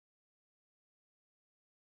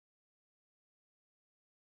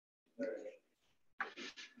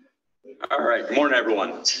All right, good morning,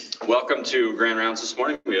 everyone. Welcome to Grand Rounds this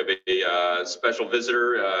morning. We have a special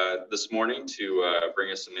visitor this morning to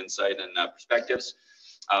bring us some insight and perspectives.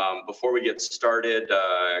 Before we get started,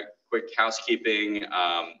 quick housekeeping.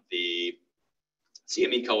 The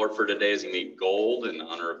CME color for today is going to be gold in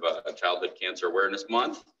honor of Childhood Cancer Awareness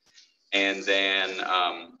Month. And then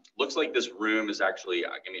looks like this room is actually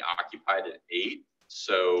going to be occupied at 8.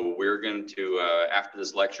 So we're going to, after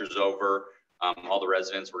this lecture is over, all the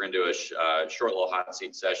residents, we're going to do a short little hot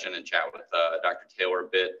seat session and chat with Dr. Taylor a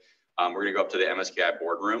bit. We're going to go up to the MSKI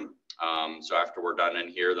boardroom. So after we're done in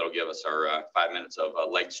here, that'll give us our 5 minutes of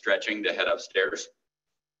leg stretching to head upstairs.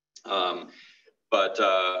 But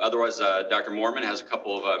otherwise, Dr. Moorman has a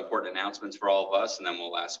couple of important announcements for all of us, and then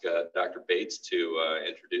we'll ask Dr. Bates to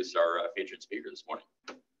introduce our featured speaker this morning.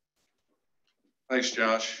 Thanks,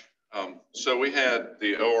 Josh. So we had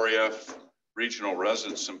the ORF Regional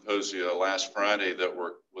Residence Symposia last Friday that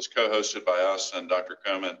was co-hosted by us and Dr.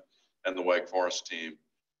 Komen and the Wake Forest team.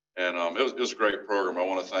 And it was a great program. I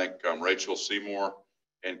want to thank Rachel Seymour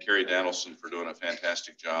and Carrie Danielson for doing a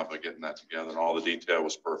fantastic job of getting that together. And all the detail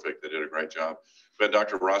was perfect. They did a great job. We had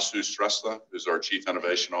Dr. Rasu Sresla, who's our Chief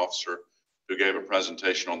Innovation Officer, who gave a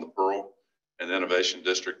presentation on the Pearl and the Innovation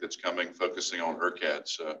District that's coming, focusing on ERCAD.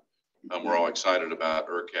 So we're all excited about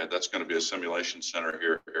ERCAD. That's going to be a simulation center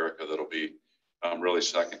here, Erica, that'll be really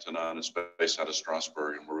second to none. It's based out of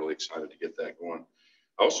Strasbourg, and we're really excited to get that going.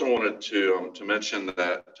 I also wanted to mention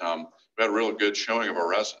that we had a real good showing of our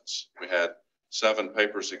residents. We had 7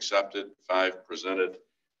 papers accepted, 5 presented,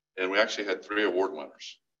 and we actually had 3 award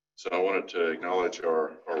winners. So I wanted to acknowledge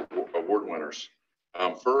our award winners.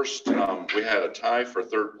 First, we had a tie for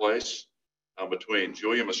 3rd place between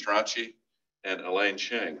Julia Mastracci and Elaine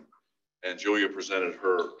Cheng. And Julia presented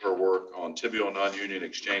her work on tibial non-union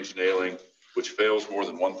exchange nailing, which fails more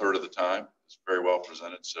than 1/3 of the time. It's very well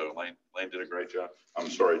presented. So Elaine did a great job.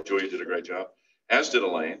 I'm sorry, Julia did a great job, as did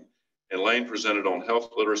Elaine. And Elaine presented on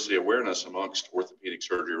health literacy awareness amongst orthopedic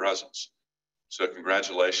surgery residents. So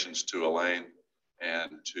congratulations to Elaine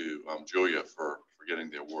and to Julia for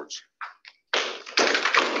getting the awards.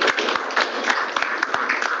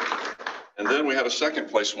 And then we had a 2nd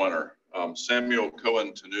place winner, Samuel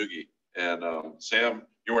Cohen Tanugi. And Sam,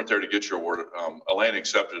 you weren't there to get your award. Elaine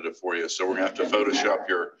accepted it for you. So we're gonna have to Photoshop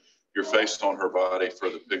your face on her body for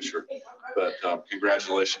the picture. But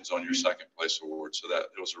congratulations on your 2nd place award. So that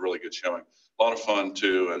it was a really good showing. A lot of fun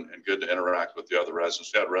too, and good to interact with the other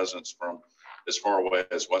residents. We had residents from as far away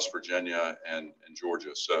as West Virginia and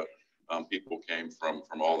Georgia. So people came from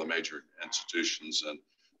all the major institutions, and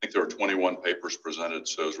I think there were 21 papers presented.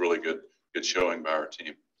 So it was really good showing by our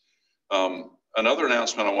team. Another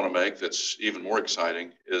announcement I want to make that's even more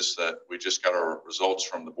exciting is that we just got our results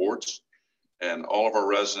from the boards, and all of our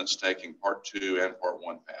residents taking Part 2 and Part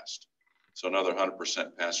 1 passed. So another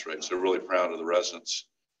 100% pass rate. So really proud of the residents.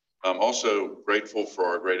 I'm also grateful for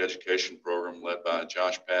our great education program led by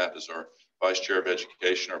Josh Patt as our Vice Chair of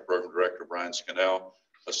Education, our Program Director, Brian Scannell,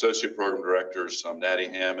 Associate Program Directors, Natty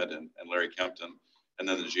Hammond and Larry Kempton, and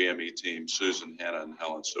then the GME team, Susan, Hannah, and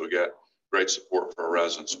Helen. So we got great support for our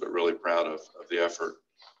residents, but really proud of the effort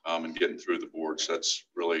and getting through the boards. That's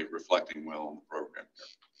really reflecting well on the program here.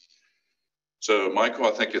 So Michael,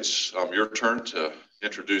 I think it's your turn to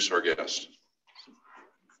introduce our guest.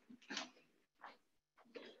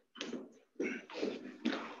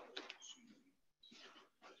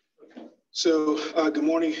 So good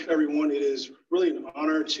morning, everyone. It is really an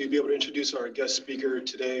honor to be able to introduce our guest speaker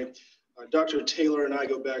today. Dr. Taylor and I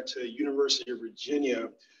go back to University of Virginia,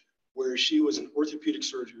 where she was an orthopedic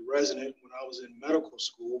surgery resident when I was in medical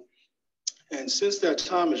school. And since that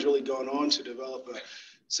time has really gone on to develop a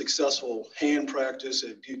successful hand practice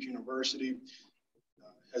at Duke University,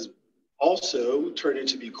 has also turned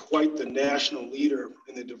into be quite the national leader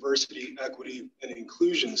in the diversity, equity, and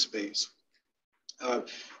inclusion space.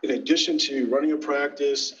 In addition to running a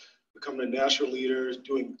practice, becoming a national leader,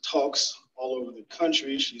 doing talks all over the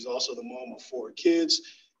country, she's also the mom of 4 kids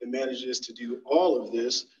and manages to do all of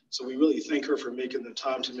this. So we really thank her for making the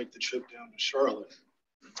time to make the trip down to Charlotte.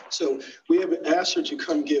 So we have asked her to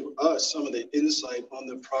come give us some of the insight on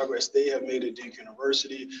the progress they have made at Duke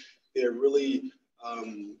University. They're really,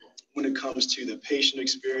 when it comes to the patient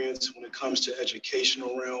experience, when it comes to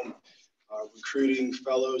educational realm, recruiting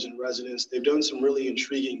fellows and residents, they've done some really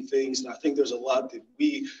intriguing things. And I think there's a lot that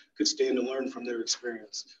we could stand to learn from their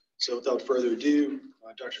experience. So without further ado,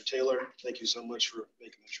 Dr. Taylor, thank you so much for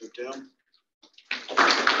making the trip down.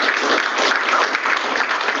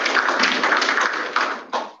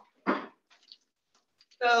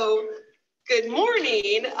 So, good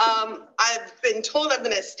morning. I've been told I'm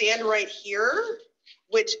going to stand right here,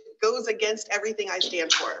 which goes against everything I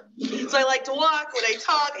stand for. So I like to walk when I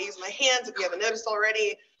talk. I use my hands, if you haven't noticed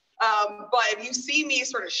already. But if you see me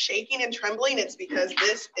sort of shaking and trembling, it's because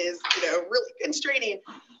this is, really constraining.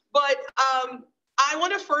 But I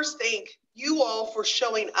want to first thank you all for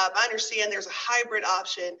showing up. I understand there's a hybrid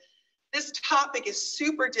option. This topic is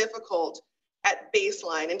super difficult at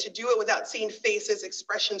baseline, and to do it without seeing faces,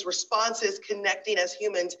 expressions, responses, connecting as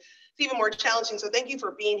humans, it's even more challenging. So thank you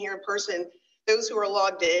for being here in person. Those who are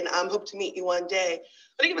logged in, hope to meet you one day.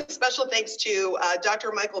 But I give a special thanks to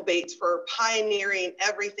Dr. Michael Bates for pioneering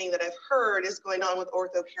everything that I've heard is going on with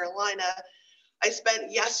Ortho Carolina. I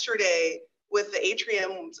spent yesterday with the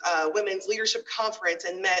Atrium Women's Leadership Conference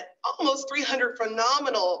and met almost 300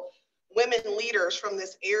 phenomenal women leaders from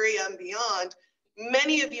this area and beyond.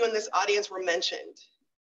 Many of you in this audience were mentioned.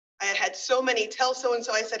 I had so many. Tell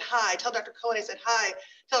so-and-so I said hi. Tell Dr. Cohen I said hi.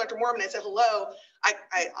 Tell Dr. Mormon I said hello.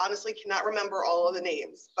 I honestly cannot remember all of the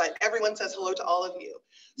names, but everyone says hello to all of you.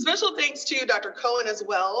 Special thanks to Dr. Cohen as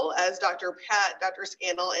well as Dr. Pat, Dr.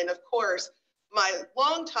 Scannell, and of course, my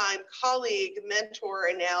longtime colleague, mentor,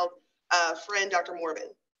 and now friend, Dr.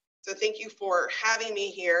 Mormon. So thank you for having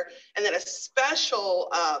me here. And then a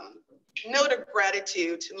special note of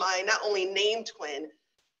gratitude to my not only name twin,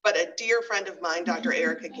 but a dear friend of mine, Dr.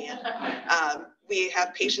 Erica Gann. We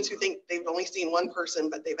have patients who think they've only seen one person,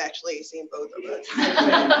 but they've actually seen both of us.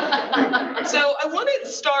 So I want to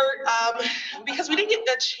start because we didn't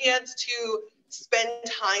get a chance to spend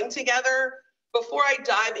time together. Before I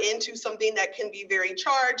dive into something that can be very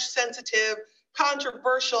charged, sensitive,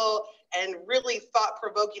 controversial, and really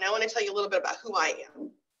thought-provoking, I want to tell you a little bit about who I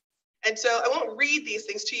am. And so I won't read these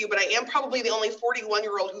things to you, but I am probably the only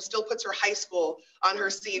 41-year-old who still puts her high school on her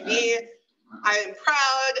CV. I am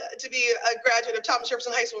proud to be a graduate of Thomas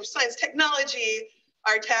Jefferson High School for Science Technology.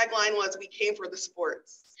 Our tagline was, "We came for the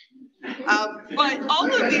sports." But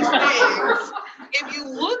all of these things, if you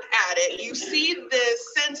look at it, you see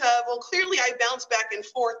this sense of, well, clearly I bounced back and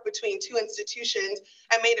forth between two institutions.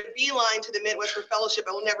 I made a beeline to the Midwest for fellowship.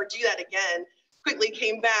 I will never do that again. Quickly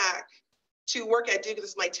came back to work at Duke. This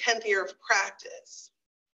is my 10th year of practice.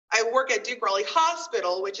 I work at Duke Raleigh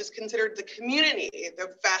Hospital, which is considered the community, the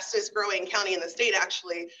fastest growing county in the state,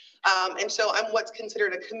 actually. And so I'm what's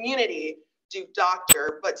considered a community Duke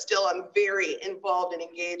doctor, but still I'm very involved and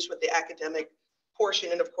engaged with the academic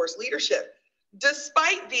portion and of course leadership.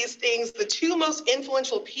 Despite these things, the two most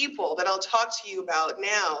influential people that I'll talk to you about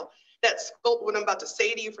now that sculpt what I'm about to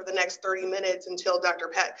say to you for the next 30 minutes until Dr.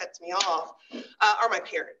 Pat cuts me off are my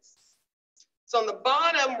parents. So on the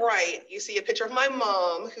bottom right, you see a picture of my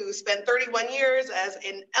mom who spent 31 years as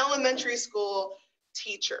an elementary school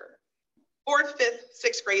teacher. 4th, 5th,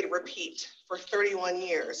 6th grade repeat for 31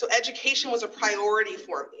 years. So education was a priority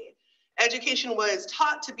for me. Education was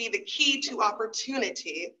taught to be the key to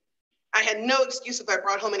opportunity. I had no excuse if I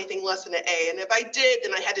brought home anything less than an A. And if I did,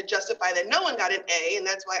 then I had to justify that no one got an A, and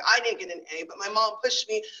that's why I didn't get an A. But my mom pushed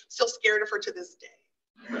me, still scared of her to this day.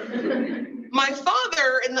 My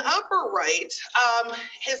father in the upper right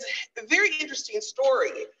has a very interesting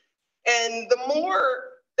story. And the more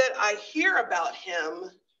that I hear about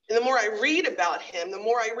him, and the more I read about him, the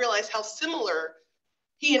more I realize how similar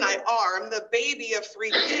he and I are. I'm the baby of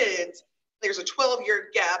 3 kids. There's a 12-year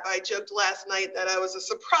gap. I joked last night that I was a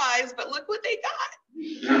surprise, but look what they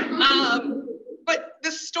got. But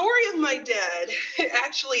the story of my dad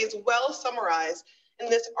actually is well summarized in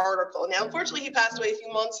this article. Now, unfortunately, he passed away a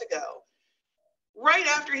few months ago. Right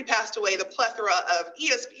after he passed away, the plethora of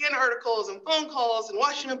ESPN articles and phone calls and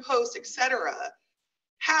Washington Post, etc.,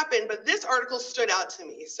 happened, but this article stood out to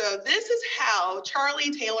me. So this is how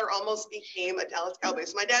Charlie Taylor almost became a Dallas Cowboy.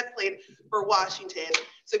 So my dad played for Washington.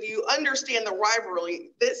 So if you understand the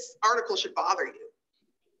rivalry, this article should bother you.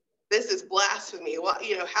 This is blasphemy. Well,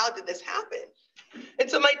 how did this happen? And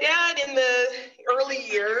so my dad in the early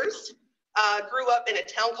years grew up in a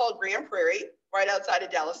town called Grand Prairie, right outside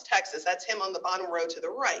of Dallas, Texas. That's him on the bottom row to the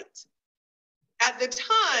right. At the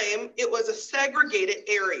time, it was a segregated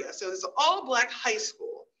area. So it was an all-Black high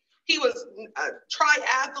school. He was a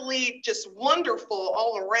triathlete, just wonderful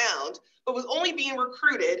all around, but was only being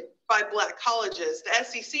recruited by Black colleges. The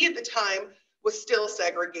SEC at the time was still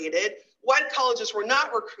segregated. White colleges were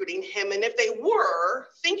not recruiting him, and if they were,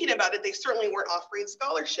 thinking about it, they certainly weren't offering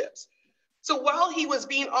scholarships. So while he was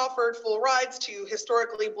being offered full rides to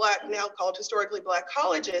historically Black, now called historically Black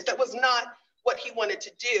colleges, that was not what he wanted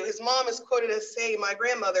to do. His mom is quoted as saying, my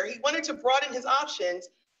grandmother, he wanted to broaden his options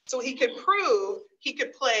so he could prove he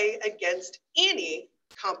could play against any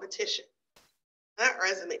competition. That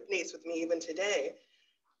resonates with me even today.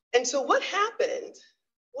 And so what happened?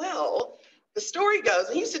 Well, the story goes,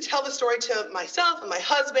 and I used to tell the story to myself and my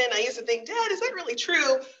husband. I used to think, Dad, is that really true?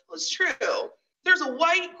 Well, it's true. There's a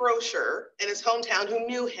white grocer in his hometown who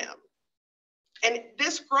knew him. And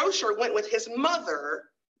this grocer went with his mother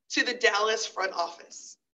to the Dallas front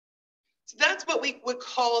office. So that's what we would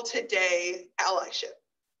call today allyship.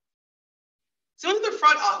 So I went to the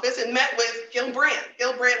front office and met with Gil Brandt.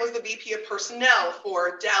 Gil Brandt was the VP of personnel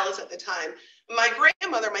for Dallas at the time. My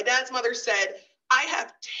grandmother, my dad's mother, said, I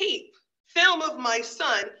have tape, film of my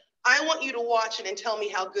son. I want you to watch it and tell me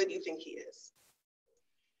how good you think he is.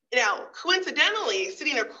 Now, coincidentally,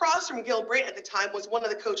 sitting across from Gil Brandt at the time was one of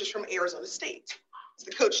the coaches from Arizona State. So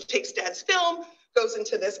the coach takes Dad's film, goes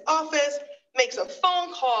into this office, makes a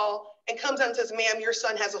phone call, and comes out and says, ma'am, your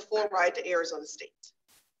son has a full ride to Arizona State.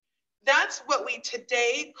 That's what we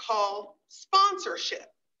today call sponsorship.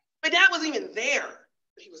 My dad wasn't even there,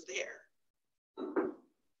 but he was there.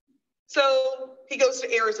 So he goes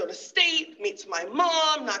to Arizona State, meets my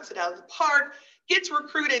mom, knocks it out of the park, gets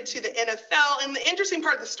recruited to the NFL. And the interesting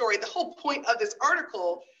part of the story, the whole point of this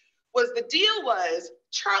article was the deal was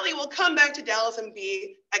Charlie will come back to Dallas and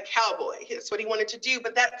be a Cowboy. That's what he wanted to do.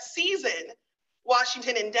 But that season,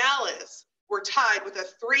 Washington and Dallas were tied with a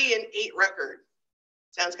 3-8 record.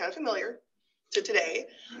 Sounds kind of familiar to today.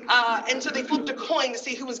 And so they flipped a coin to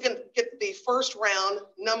see who was going to get the first round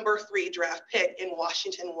number 3 draft pick, and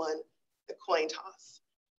Washington won the coin toss.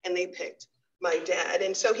 And they picked my dad.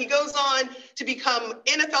 And so he goes on to become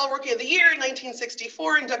NFL Rookie of the Year in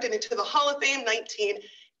 1964, inducted into the Hall of Fame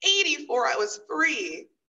 1984. I was 3,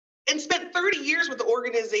 and spent 30 years with the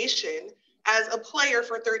organization as a player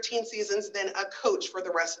for 13 seasons, then a coach for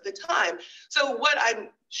the rest of the time. So what I'm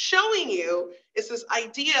showing you is this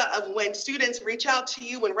idea of when students reach out to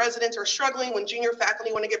you, when residents are struggling, when junior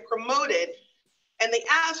faculty want to get promoted, and they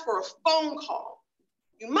ask for a phone call,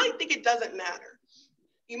 you might think it doesn't matter.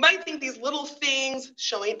 You might think these little things,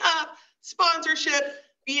 showing up, sponsorship,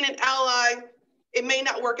 being an ally, it may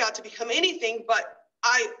not work out to become anything, but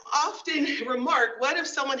I often remark, what if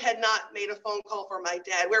someone had not made a phone call for my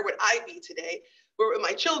dad? Where would I be today? Where would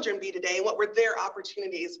my children be today? And what would their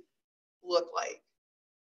opportunities look like?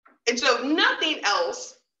 And so nothing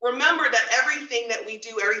else, remember that everything that we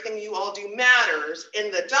do, everything you all do matters,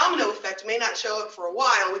 and the domino effect may not show up for a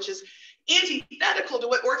while, which is antithetical to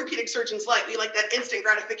what orthopedic surgeons like. We like that instant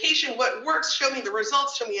gratification. What works, show me the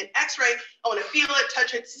results, show me an x-ray. I want to feel it,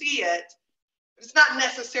 touch it, see it. It's not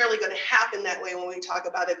necessarily going to happen that way when we talk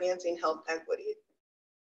about advancing health equity.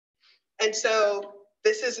 And so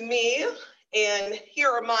this is me, and here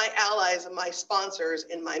are my allies and my sponsors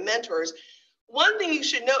and my mentors. One thing you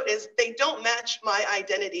should note is they don't match my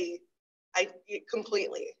identity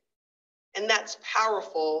completely, and that's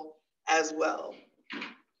powerful as well.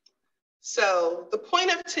 So the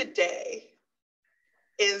point of today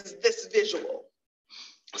is this visual.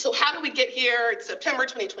 So how do we get here? It's September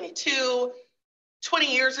 2022.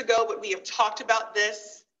 20 years ago, would we have talked about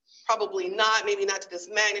this? Probably not, maybe not to this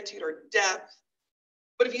magnitude or depth.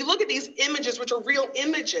 But if you look at these images, which are real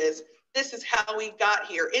images, this is how we got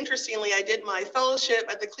here. Interestingly, I did my fellowship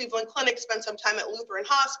at the Cleveland Clinic, spent some time at Lutheran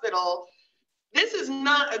Hospital. This is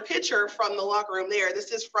not a picture from the locker room there.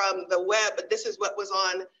 This is from the web, but this is what was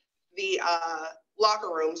on the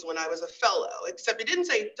locker rooms when I was a fellow, except it didn't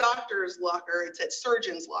say doctor's locker, it said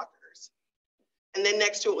surgeon's lockers. And then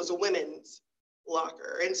next to it was a women's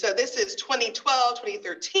locker. And so this is 2012,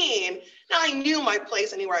 2013. Now I knew my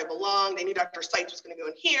place, I knew where I belonged. I knew Dr. Seitz was going to go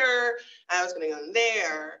in here, I was going to go in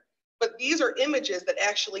there. But these are images that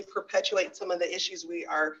actually perpetuate some of the issues we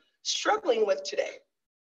are struggling with today.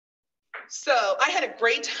 So I had a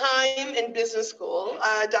great time in business school.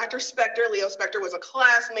 Dr. Spector, Leo Spector, was a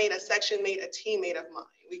classmate, a section mate, a teammate of mine.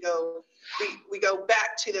 We go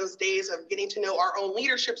back to those days of getting to know our own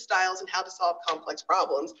leadership styles and how to solve complex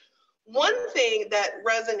problems. One thing that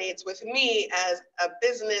resonates with me as a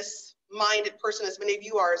business-minded person, as many of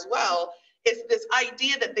you are as well, is this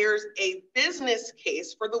idea that there's a business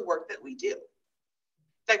case for the work that we do.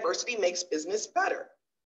 Diversity makes business better.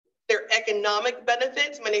 There are economic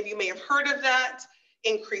benefits, many of you may have heard of that,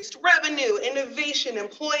 increased revenue, innovation,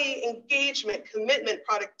 employee engagement, commitment,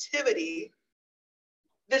 productivity.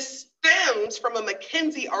 This stems from a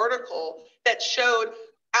McKinsey article that showed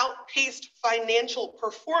outpaced financial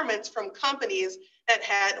performance from companies that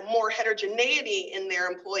had more heterogeneity in their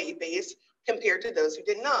employee base compared to those who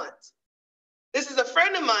did not. This is a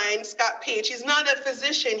friend of mine, Scott Page. He's not a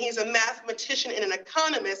physician, he's a mathematician and an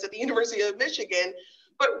economist at the University of Michigan,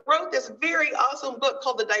 but wrote this very awesome book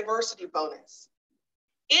called The Diversity Bonus.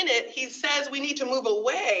 In it, he says we need to move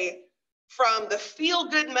away from the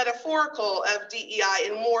feel-good metaphorical of DEI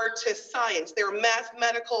and more to science. There are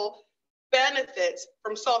mathematical benefits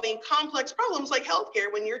from solving complex problems like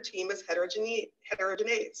healthcare when your team is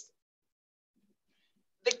heterogeneous.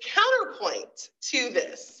 The counterpoint to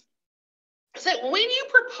this is that when you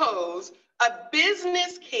propose a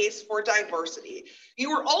business case for diversity,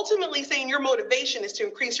 you are ultimately saying your motivation is to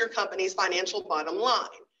increase your company's financial bottom line.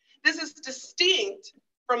 This is distinct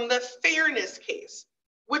from the fairness case,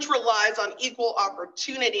 which relies on equal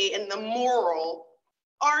opportunity and the moral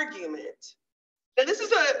argument. Now, this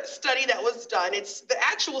is a study that was done. The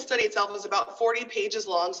actual study itself is about 40 pages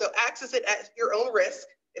long, so access it at your own risk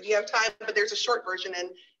if you have time, but there's a short version in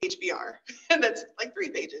HBR, and that's like 3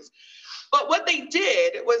 pages. But what they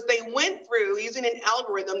did was they went through, using an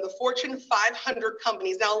algorithm, the Fortune 500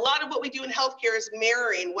 companies. Now, a lot of what we do in healthcare is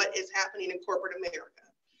mirroring what is happening in corporate America.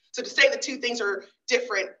 So to say the two things are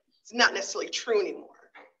different is not necessarily true anymore.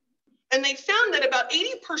 And they found that about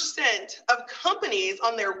 80% of companies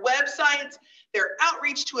on their websites, their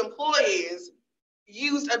outreach to employees,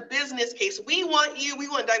 used a business case. We want you, we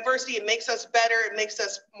want diversity. It makes us better. It makes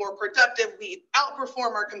us more productive. We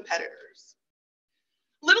outperform our competitors.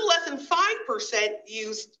 Little less than 5%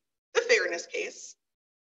 used the fairness case.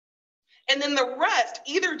 And then the rest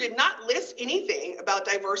either did not list anything about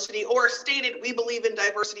diversity or stated, we believe in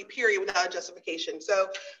diversity, period, without a justification. So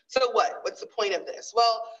what? What's the point of this?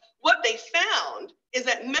 Well, what they found is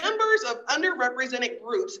that members of underrepresented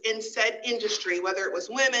groups in said industry, whether it was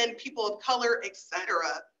women, people of color, etc.,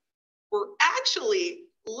 were actually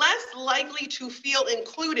less likely to feel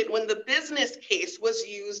included when the business case was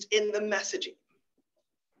used in the messaging.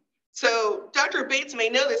 So Dr. Bates may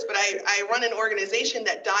know this, but I run an organization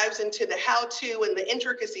that dives into the how-to and the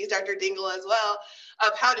intricacies, Dr. Dingle as well,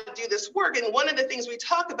 of how to do this work. And one of the things we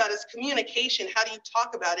talk about is communication. How do you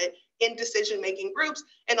talk about it in decision-making groups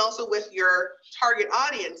and also with your target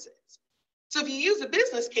audiences? So if you use a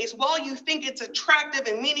business case, while you think it's attractive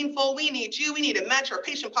and meaningful, we need you, we need to match our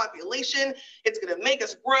patient population, it's gonna make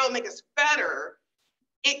us grow, make us better,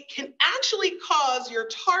 it can actually cause your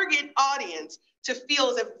target audience to feel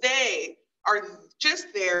as if they are just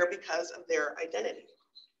there because of their identity.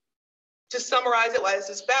 To summarize it, why does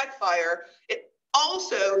this backfire? It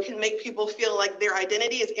also can make people feel like their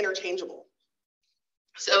identity is interchangeable.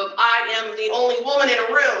 So if I am the only woman in a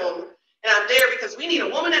room and I'm there because we need a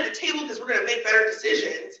woman at the table because we're gonna make better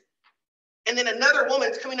decisions, and then another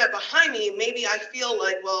woman's coming up behind me, maybe I feel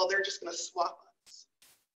like, well, they're just gonna swap us.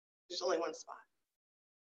 There's only one spot.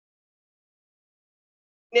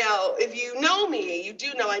 Now, if you know me, you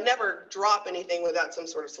do know I never drop anything without some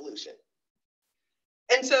sort of solution.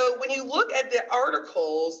 And so when you look at the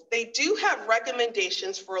articles, they do have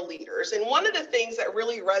recommendations for leaders. And one of the things that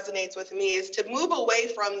really resonates with me is to move away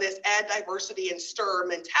from this add diversity and stir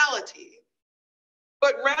mentality,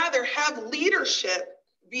 but rather have leadership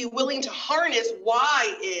be willing to harness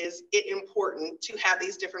why is it important to have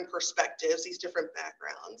these different perspectives, these different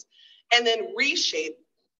backgrounds, and then reshape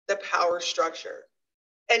the power structure.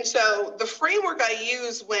 And so the framework I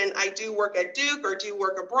use when I do work at Duke or do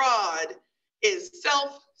work abroad is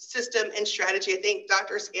self, system, and strategy. I think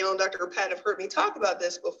Dr. Scale and Dr. Pat have heard me talk about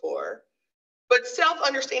this before. But self,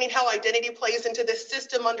 understanding how identity plays into the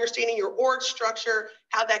system, understanding your org structure,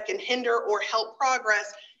 how that can hinder or help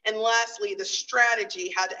progress. And lastly, the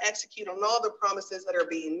strategy, how to execute on all the promises that are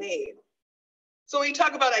being made. So when you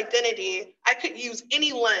talk about identity, I could use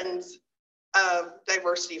any lens of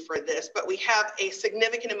diversity for this, but we have a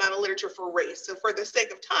significant amount of literature for race. So for the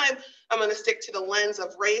sake of time, I'm going to stick to the lens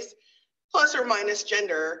of race, plus or minus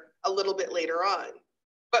gender a little bit later on.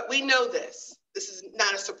 But we know this. This is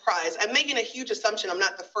not a surprise. I'm making a huge assumption. I'm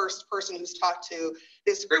not the first person who's talked to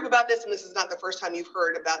this group about this, and this is not the first time you've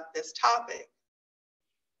heard about this topic.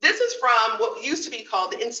 This is from what used to be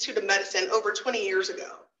called the Institute of Medicine over 20 years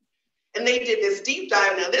ago. And they did this deep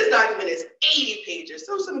dive. Now, this document is 80 pages,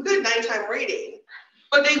 so some good nighttime reading.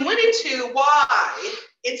 But they went into why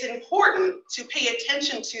it's important to pay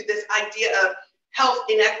attention to this idea of health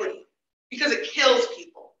inequity, because it kills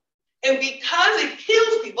people. And because it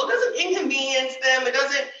kills people, it doesn't inconvenience them, it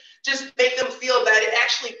doesn't just make them feel bad, it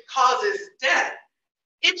actually causes death.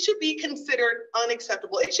 It should be considered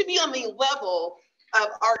unacceptable. It should be on the level of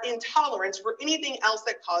our intolerance for anything else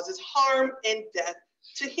that causes harm and death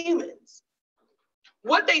to humans.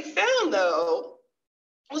 What they found, though,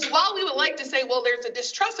 was while we would like to say, well, there's a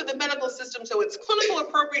distrust of the medical system, so it's clinical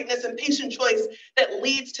appropriateness and patient choice that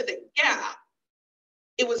leads to the gap,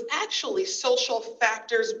 it was actually social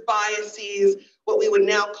factors, biases, what we would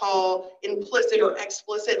now call implicit or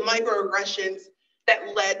explicit microaggressions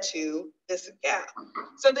that led to this gap.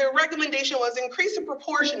 So their recommendation was increase the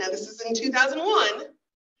proportion, and this is in 2001,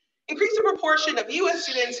 increase the proportion of US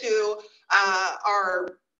students who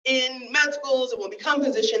are in med schools and will become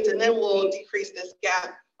physicians, and then we'll decrease this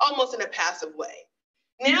gap almost in a passive way.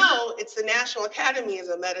 Now it's the National Academies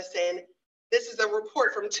of Medicine. This is a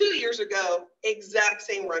report from 2 years ago, exact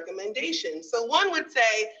same recommendation. So one would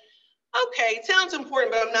say, okay, it sounds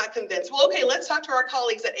important, but I'm not convinced. Well, okay, let's talk to our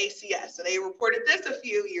colleagues at ACS. So they reported this a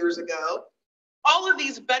few years ago. All of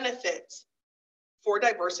these benefits for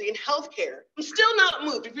diversity in healthcare. I'm still not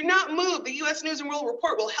moved. If you're not moved, the US News and World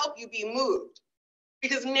Report will help you be moved.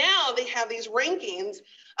 Because now they have these rankings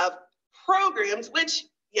of programs, which,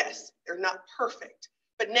 yes, they're not perfect,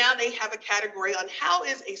 but now they have a category on how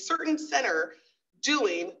is a certain center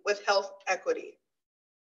doing with health equity.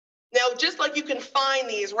 Now, just like you can find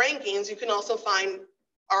these rankings, you can also find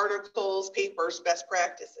articles, papers, best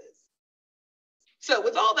practices. So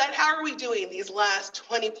with all that, how are we doing these last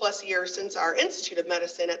 20 plus years since our Institute of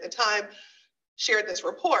Medicine at the time shared this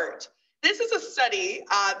report? This is a study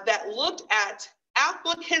that looked at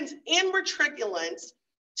applicants and matriculants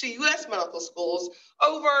to US medical schools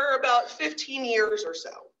over about 15 years or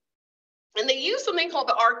so. And they used something called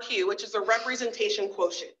the RQ, which is a representation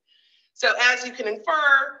quotient. So as you can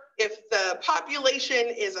infer, if the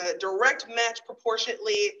population is a direct match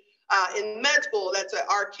proportionately in med school, that's an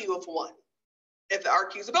RQ of 1. If the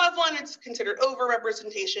RQ is above 1, it's considered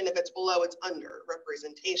over-representation. If it's below, it's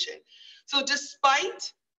under-representation. So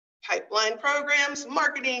despite pipeline programs,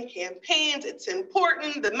 marketing campaigns, it's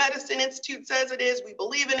important. The Medicine Institute says it is. We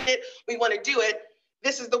believe in it. We want to do it.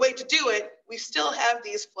 This is the way to do it. We still have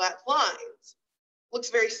these flat lines. Looks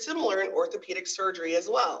very similar in orthopedic surgery as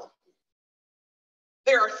well.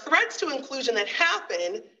 There are threats to inclusion that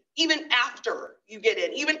happen even after you get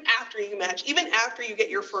in, even after you match, even after you get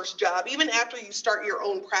your first job, even after you start your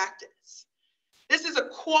own practice. This is a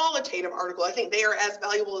qualitative article. I think they are as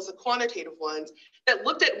valuable as the quantitative ones that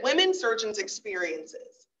looked at women surgeons'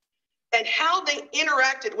 experiences and how they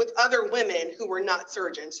interacted with other women who were not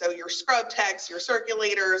surgeons. So your scrub techs, your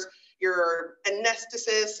circulators, your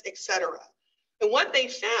anesthetists, et cetera. And what they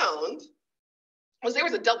found was there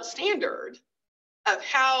was a double standard of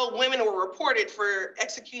how women were reported for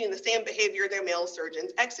executing the same behavior their male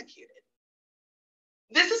surgeons executed.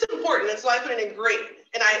 This is important, and so I put it in green.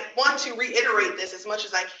 And I want to reiterate this as much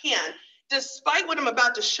as I can. Despite what I'm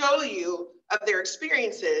about to show you of their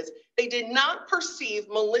experiences, they did not perceive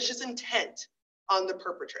malicious intent on the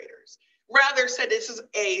perpetrators. Rather said this is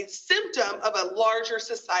a symptom of a larger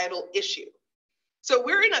societal issue. So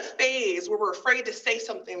we're in a phase where we're afraid to say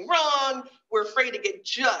something wrong, we're afraid to get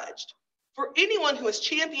judged. For anyone who is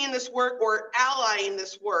championing this work or allying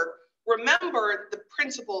this work, remember the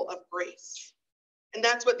principle of grace. And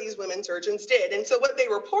that's what these women surgeons did. And so what they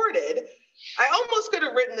reported, I almost could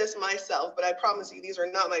have written this myself, but I promise you these are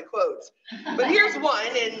not my quotes. But here's one,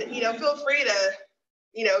 and feel free to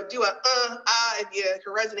do a if you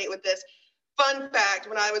can resonate with this. Fun fact,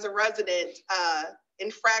 when I was a resident in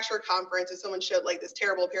fracture conference, someone showed like this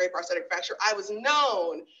terrible periprosthetic fracture, I was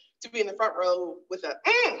known to be in the front row with a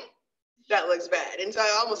that looks bad. And so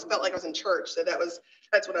I almost felt like I was in church. So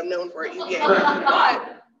that's what I'm known for at UVA.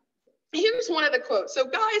 But here's one of the quotes. So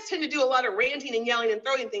guys tend to do a lot of ranting and yelling and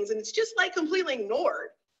throwing things, and it's just like completely ignored.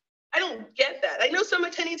 I don't get that. I know some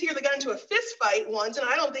attendees here that got into a fist fight once, and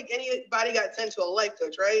I don't think anybody got sent to a life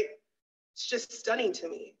coach, right? It's just stunning to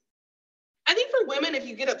me. I think for women, if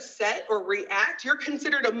you get upset or react, you're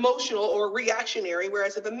considered emotional or reactionary,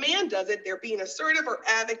 whereas if a man does it, they're being assertive or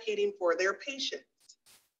advocating for their patients.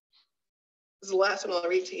 This is the last one I'll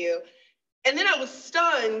read to you. And then I was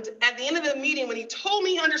stunned at the end of the meeting when he told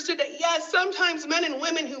me he understood that, yes, sometimes men and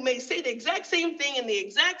women who may say the exact same thing in the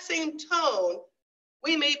exact same tone,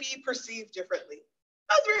 we may be perceived differently.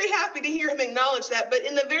 I was very happy to hear him acknowledge that, but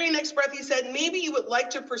in the very next breath, he said, maybe you would like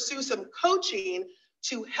to pursue some coaching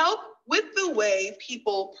to help with the way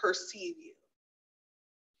people perceive you.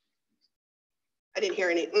 I didn't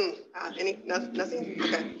hear nothing?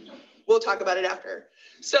 Okay. We'll talk about it after.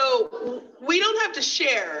 So we don't have to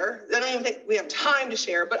share, I don't even think we have time to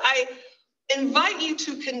share, but I invite you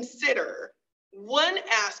to consider one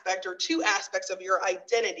aspect or two aspects of your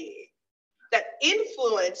identity that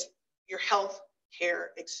influence your health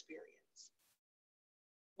care experience.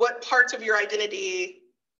 What parts of your identity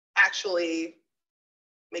actually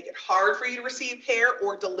make it hard for you to receive care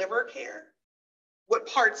or deliver care? What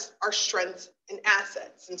parts are strengths and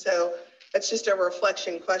assets? And so that's just a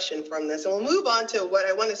reflection question from this. And we'll move on to what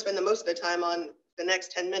I want to spend the most of the time on the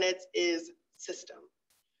next 10 minutes is system.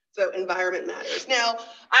 So environment matters. Now,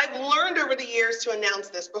 I've learned over the years to announce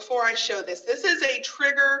this before I show this. This is a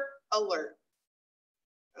trigger alert,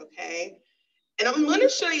 okay? And I'm going to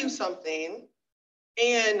show you something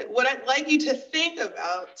And what I'd like you to think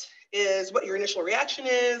about is what your initial reaction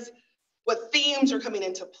is, what themes are coming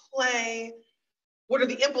into play, what are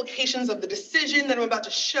the implications of the decision that I'm about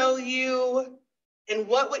to show you, and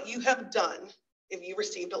what would you have done if you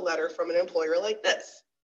received a letter from an employer like this.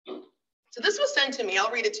 So this was sent to me,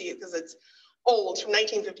 I'll read it to you because it's old, from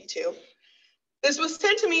 1952. This was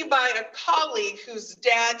sent to me by a colleague whose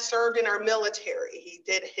dad served in our military. He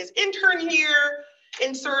did his intern year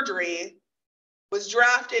in surgery, was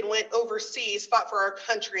drafted, went overseas, fought for our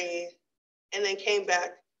country, and then came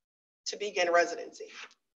back to begin residency.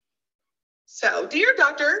 So, dear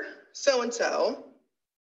Dr. So-and-so,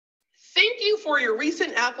 thank you for your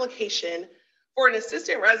recent application for an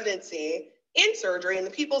assistant residency in surgery in the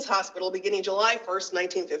People's Hospital beginning July 1st,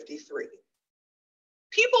 1953.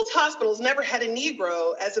 People's Hospitals never had a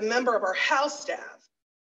Negro as a member of our house staff,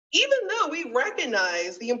 even though we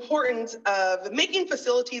recognize the importance of making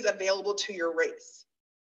facilities available to your race.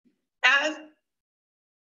 At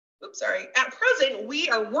present, we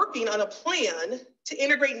are working on a plan to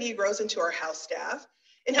integrate Negroes into our house staff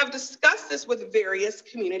and have discussed this with various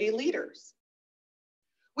community leaders.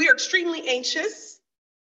 We are extremely anxious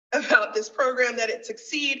about this program, that it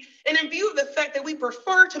succeed, and in view of the fact that we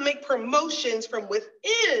prefer to make promotions from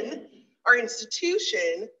within our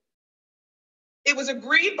institution, it was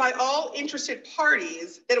agreed by all interested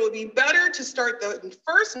parties that it would be better to start the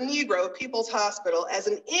first Negro at People's Hospital as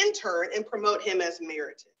an intern and promote him as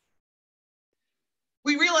merited.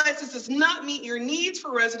 We realize this does not meet your needs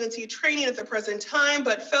for residency training at the present time,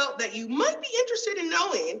 but felt that you might be interested in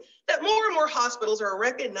knowing that more and more hospitals are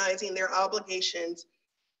recognizing their obligations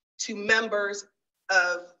to members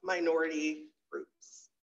of minority groups.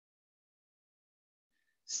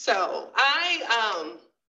 So I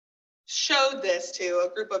showed this to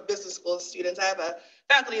a group of business school students. I have a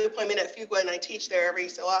faculty appointment at Fuqua and I teach there every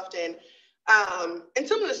so often. And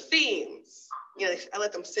some of the themes, I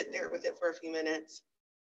let them sit there with it for a few minutes,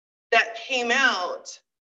 that came out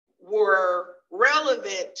were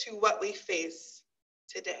relevant to what we face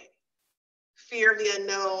today. Fear of the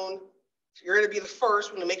unknown. If you're going to be the first,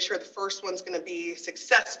 we're going to make sure the first one's going to be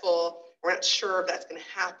successful. We're not sure if that's going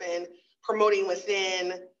to happen. Promoting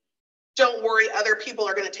within. Don't worry, other people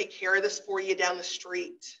are going to take care of this for you down the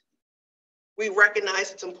street. We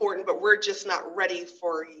recognize it's important, but we're just not ready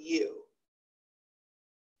for you.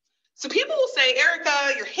 So people will say, Erica,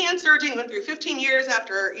 you're hand surgeon, you went through 15 years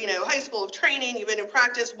after high school of training, you've been in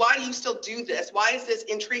practice. Why do you still do this? Why is this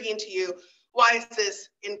intriguing to you? Why is this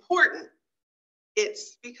important?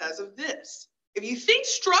 It's because of this. If you think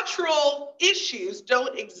structural issues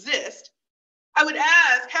don't exist, I would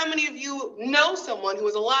ask, how many of you know someone who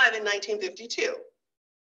was alive in 1952?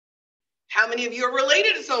 How many of you are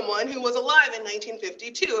related to someone who was alive in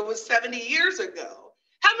 1952? It was 70 years ago.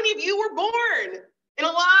 How many of you were born and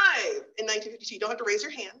alive in 1952? You don't have to raise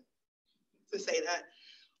your hand to say that.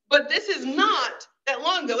 But this is not that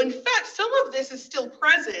long ago. In fact, some of this is still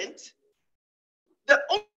present. The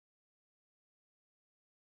only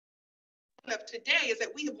of today is that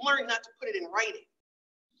we have learned not to put it in writing.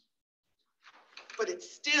 But it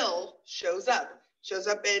still shows up. It shows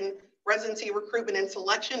up in residency recruitment and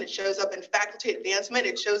selection. It shows up in faculty advancement.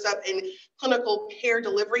 It shows up in clinical care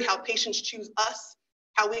delivery, how patients choose us,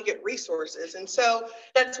 how we get resources. And so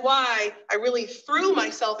that's why I really threw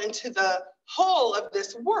myself into the whole of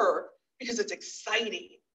this work, because it's exciting,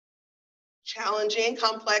 challenging,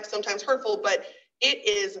 complex, sometimes hurtful, but it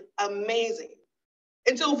is amazing.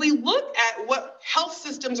 And so if we look at what health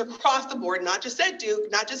systems across the board, not just at Duke,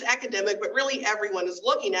 not just academic, but really everyone is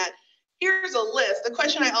looking at, here's a list. The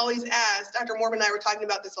question I always ask, Dr. Mormon and I were talking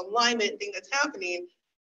about this alignment thing that's happening,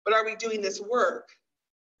 but are we doing this work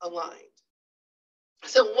aligned?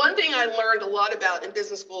 So one thing I learned a lot about in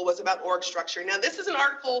business school was about org structure. Now, this is an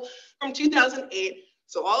article from 2008.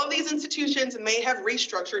 So all of these institutions may have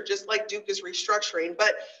restructured just like Duke is restructuring.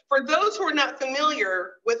 But for those who are not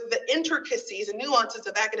familiar with the intricacies and nuances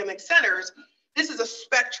of academic centers, this is a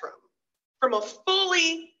spectrum from a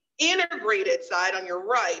fully integrated side on your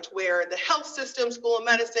right, where the health system, school of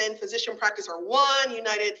medicine, physician practice are one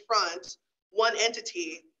united front, one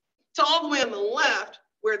entity, to all the way on the left,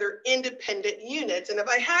 where they're independent units. And if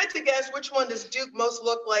I had to guess which one does Duke most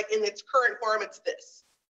look like in its current form, it's this,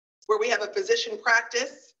 where we have a physician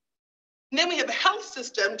practice. And then we have a health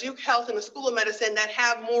system, Duke Health and the School of Medicine, that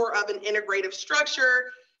have more of an integrative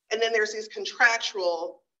structure. And then there's these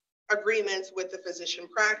contractual agreements with the physician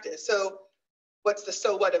practice. So what's the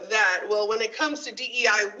so what of that? Well, when it comes to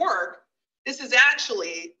DEI work, this is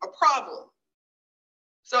actually a problem.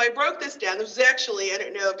 So I broke this down. This was actually, I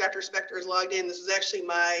don't know if Dr. Spector is logged in, this was actually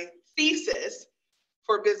my thesis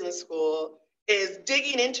for business school. is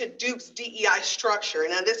digging into Duke's DEI structure.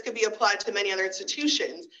 Now, this could be applied to many other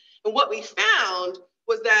institutions. And what we found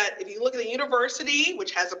was that if you look at the university,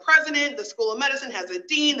 which has a president, the School of Medicine has a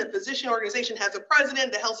dean, the physician organization has a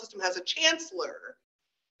president, the health system has a chancellor,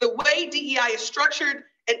 the way DEI is structured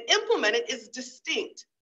and implemented is distinct.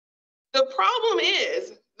 The problem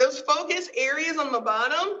is those focus areas on the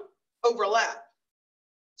bottom overlap.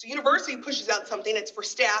 So university pushes out something, it's for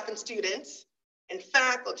staff and students and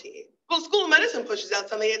faculty. Well, School of Medicine pushes out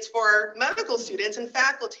something, it's for medical students and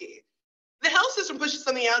faculty. The health system pushes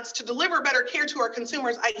something out to deliver better care to our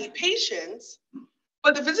consumers, i.e. patients.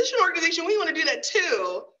 But the physician organization, we want to do that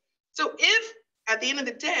too. So if at the end of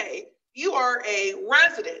the day, you are a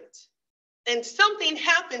resident and something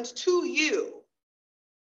happens to you,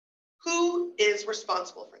 who is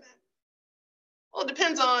responsible for that? Well, it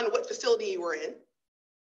depends on what facility you were in.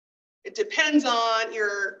 It depends on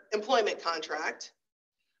your employment contract.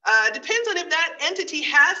 Depends on if that entity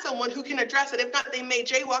has someone who can address it. If not, they may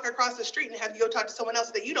jaywalk across the street and have you go talk to someone else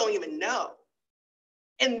that you don't even know.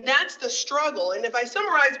 And that's the struggle. And if I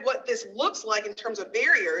summarize what this looks like in terms of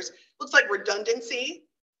barriers, looks like redundancy,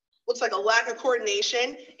 looks like a lack of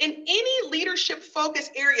coordination. In any leadership focus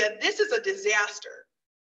area, this is a disaster.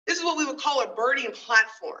 This is what we would call a burning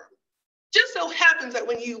platform. Just so happens that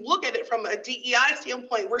when you look at it from a DEI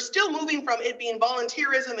standpoint, we're still moving from it being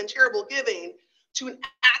volunteerism and charitable giving to an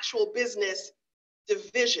actual business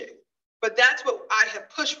division. But that's what I have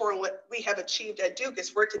pushed for and what we have achieved at Duke is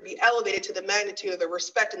for it to be elevated to the magnitude of the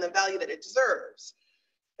respect and the value that it deserves.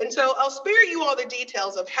 And so I'll spare you all the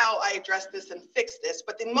details of how I address this and fix this,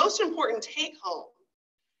 but the most important take home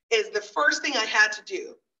is the first thing I had to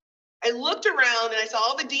do. I looked around and I saw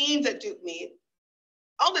all the deans at Duke meet,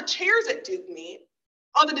 all the chairs at Duke meet,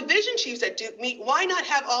 all the division chiefs at Duke meet. Why not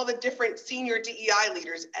have all the different senior DEI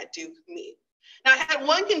leaders at Duke meet? Now I had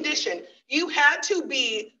one condition. You had to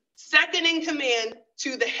be second in command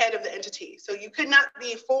to the head of the entity. So you could not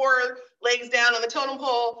be 4 legs down on the totem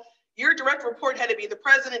pole. Your direct report had to be the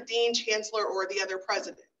president, dean, chancellor, or the other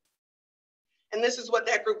president. And this is what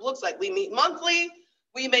that group looks like. We meet monthly.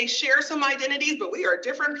 We may share some identities, but we are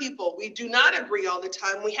different people. We do not agree all the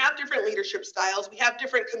time. We have different leadership styles. We have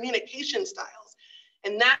different communication styles.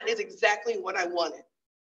 And that is exactly what I wanted.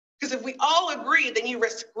 Because if we all agree, then you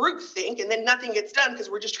risk groupthink and then nothing gets done because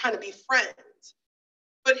we're just trying to be friends.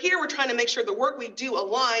 But here we're trying to make sure the work we do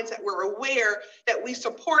aligns, that we're aware, that we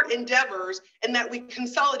support endeavors, and that we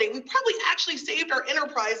consolidate. We probably actually saved our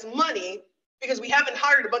enterprise money because we haven't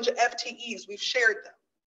hired a bunch of FTEs, we've shared them.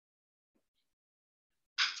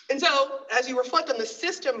 And so as you reflect on the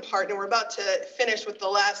system part, and we're about to finish with the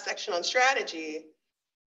last section on strategy,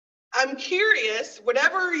 I'm curious,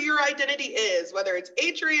 whatever your identity is, whether it's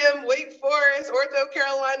Atrium, Wake Forest, Ortho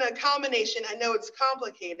Carolina, a combination, I know it's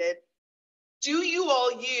complicated. Do you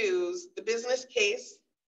all use the business case,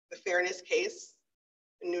 the fairness case,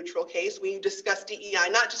 the neutral case when you discuss DEI,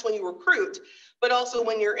 not just when you recruit, but also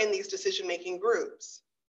when you're in these decision-making groups?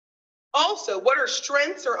 Also, what are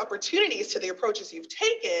strengths or opportunities to the approaches you've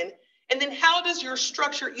taken? And then how does your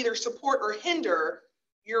structure either support or hinder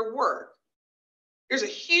your work? There's a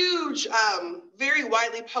huge, very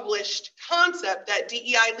widely published concept that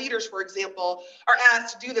DEI leaders, for example, are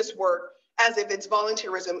asked to do this work as if it's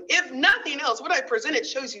volunteerism. If nothing else, what I presented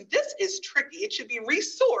shows you this is tricky. It should be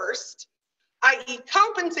resourced, i.e.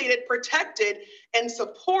 compensated, protected, and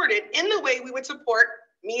supported in the way we would support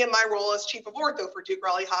me in my role as chief of ortho for Duke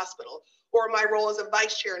Raleigh Hospital, or my role as a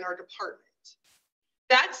vice chair in our department.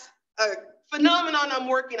 That's a phenomenon I'm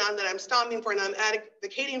working on, that I'm stomping for and I'm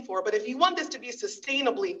advocating for. But if you want this to be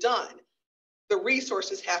sustainably done, the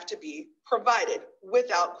resources have to be provided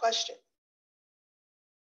without question.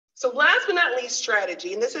 So last but not least,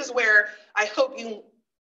 strategy. And this is where I hope you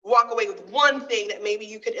walk away with one thing that maybe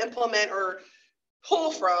you could implement or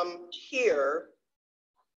pull from here.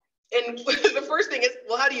 And the first thing is,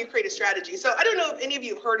 well, how do you create a strategy? So I don't know if any of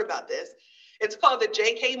you have heard about this. It's called the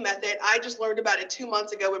JK method. I just learned about it 2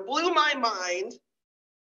 months ago. It blew my mind.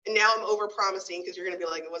 And now I'm over promising because you're going to be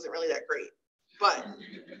like, it wasn't really that great. But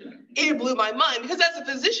it blew my mind because as a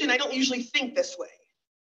physician, I don't usually think this way.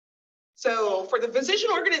 So for the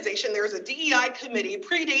physician organization, there's a DEI committee,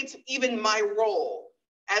 predates even my role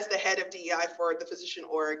as the head of DEI for the physician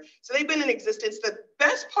org. So they've been in existence. The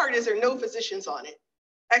best part is there are no physicians on it.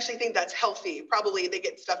 I actually think that's healthy. Probably they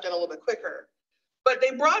get stuff done a little bit quicker. But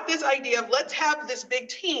they brought this idea of let's have this big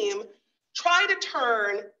team try to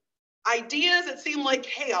turn ideas that seem like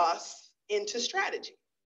chaos into strategy.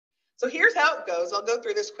 So here's how it goes. I'll go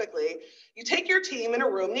through this quickly. You take your team in a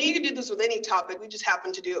room. Now you can do this with any topic. We just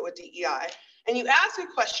happen to do it with DEI. And you ask a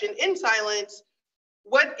question in silence.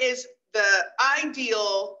 What is the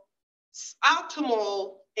ideal,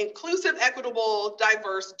 optimal, inclusive, equitable,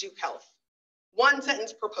 diverse Duke Health. One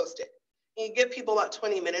sentence per Post-it. You give people about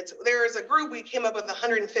 20 minutes. There is a group, we came up with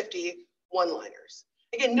 150 one-liners.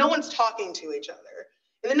 Again, no one's talking to each other.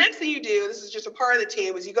 And the next thing you do, this is just a part of the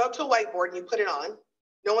team, is you go up to a whiteboard and you put it on.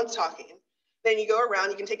 No one's talking. Then you go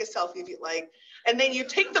around, you can take a selfie if you'd like. And then you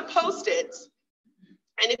take the Post-its,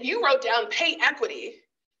 and if you wrote down pay equity,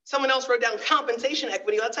 someone else wrote down compensation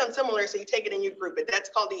equity, well, that sounds similar, so you take it and you group it. That's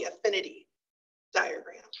called the affinity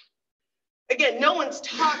diagram. Again, no one's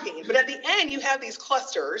talking, but at the end, you have these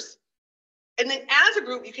clusters. And then as a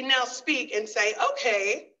group, you can now speak and say,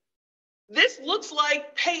 okay, this looks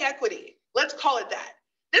like pay equity. Let's call it that.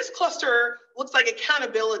 This cluster looks like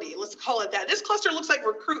accountability. Let's call it that. This cluster looks like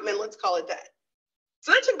recruitment. Let's call it that.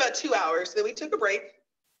 So that took about 2 hours. Then we took a break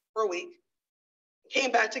for a week.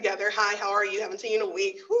 Came back together. Hi, how are you? Haven't seen you in a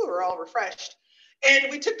week. Whew, we're all refreshed. And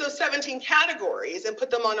we took those 17 categories and put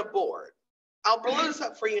them on a board. I'll blow this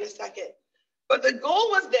up for you in a second. But the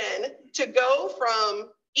goal was then to go from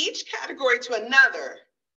each category to another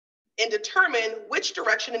and determine which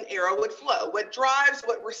direction an arrow would flow, what drives,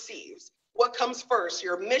 what receives, what comes first,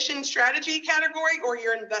 your mission strategy category or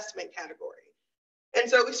your investment category. And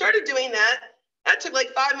so we started doing that. That took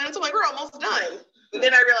like 5 minutes. I'm like, we're almost done. And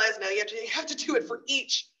then I realized, no, you have to do it for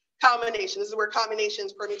each combination. This is where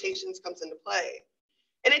combinations, permutations comes into play.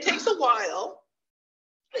 And it takes a while.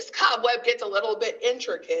 This cobweb gets a little bit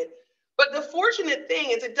intricate. But the fortunate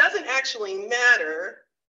thing is it doesn't actually matter.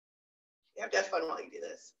 You have to have fun while you do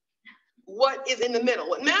this. What is in the middle?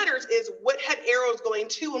 What matters is what had arrows going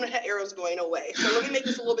to and what had arrows going away. So let me make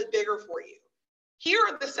this a little bit bigger for you. Here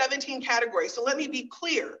are the 17 categories. So let me be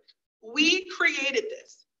clear. We created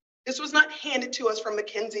this. This was not handed to us from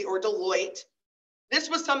McKinsey or Deloitte. This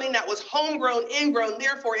was something that was homegrown, ingrown.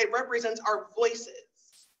 Therefore, it represents our voices.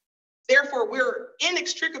 Therefore, we're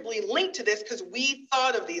inextricably linked to this because we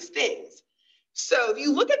thought of these things. So if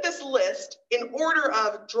you look at this list in order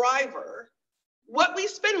of driver, what we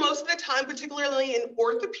spend most of the time, particularly in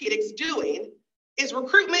orthopedics, doing is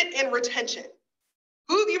recruitment and retention.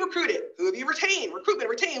 Who have you recruited? Who have you retained? Recruitment,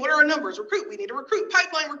 retain. What are our numbers? Recruit. We need to recruit.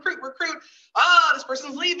 Pipeline, recruit. Ah, this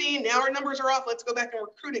person's leaving. Now our numbers are off. Let's go back and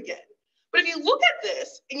recruit again. But if you look at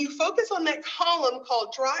this and you focus on that column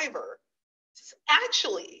called driver, it's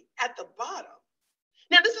actually at the bottom.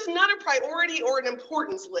 Now, this is not a priority or an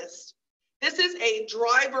importance list. This is a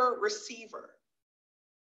driver receiver.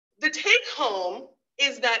 The take home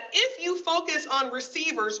is that if you focus on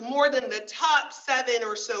receivers more than the top 7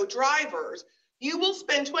 or so drivers, you will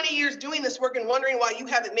spend 20 years doing this work and wondering why you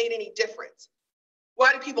haven't made any difference.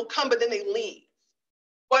 Why do people come but then they leave?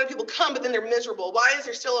 Why do people come but then they're miserable? Why is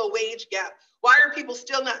there still a wage gap? Why are people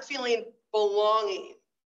still not feeling belonging?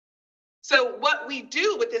 So what we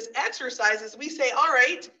do with this exercise is we say, all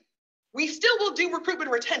right, we still will do recruitment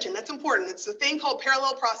and retention. That's important. It's a thing called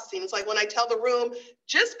parallel processing. It's like when I tell the room,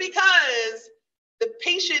 just because the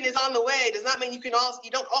patient is on the way does not mean you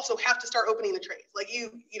don't also have to start opening the trays. Like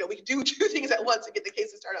we can do 2 things at once to get the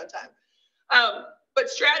case to start on time. But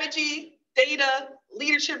strategy, data,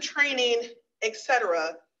 leadership training,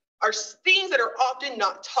 etc., are things that are often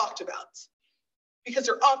not talked about because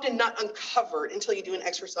they're often not uncovered until you do an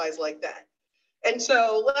exercise like that. And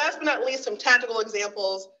so last but not least, some tactical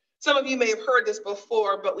examples. Some of you may have heard this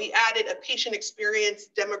before, but we added a patient experience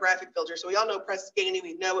demographic filter. So we all know Press Ganey,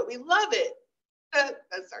 we know it, we love it.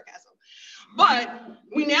 That's sarcasm. But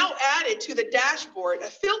we now added to the dashboard a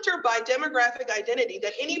filter by demographic identity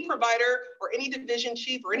that any provider or any division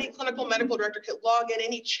chief or any clinical medical director could log in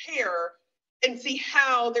any chair and see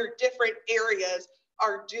how their different areas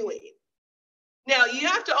are doing. Now, you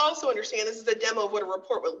have to also understand, this is a demo of what a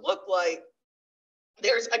report would look like.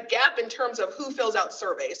 There's a gap in terms of who fills out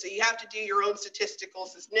surveys. So you have to do your own statistical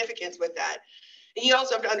significance with that. And you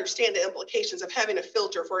also have to understand the implications of having a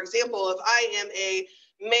filter. For example, if I am a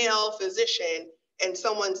male physician and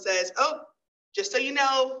someone says, oh, just so you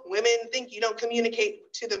know, women think you don't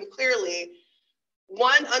communicate to them clearly,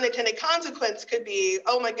 one unintended consequence could be,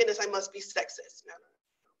 oh my goodness, I must be sexist. No.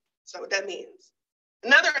 That's not what that means.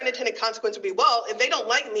 Another unintended consequence would be, well, if they don't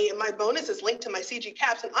like me and my bonus is linked to my CG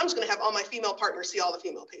caps, then I'm just going to have all my female partners see all the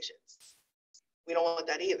female patients. We don't want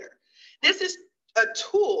that either. This is a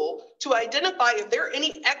tool to identify if there are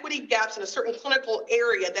any equity gaps in a certain clinical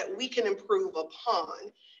area that we can improve upon,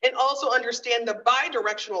 and also understand the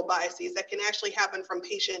bidirectional biases that can actually happen from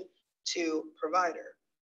patient to provider.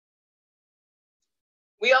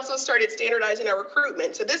 We also started standardizing our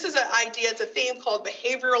recruitment. So this is an idea, it's a theme called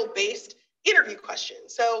behavioral-based interview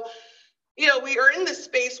questions. So, we are in this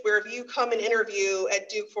space where if you come and interview at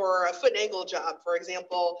Duke for a foot and ankle job, for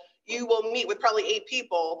example, you will meet with probably 8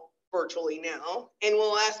 people virtually now, and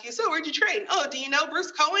we'll ask you, so where'd you train? Oh, do you know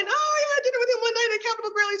Bruce Cohen? Oh, yeah, I did it with him one night at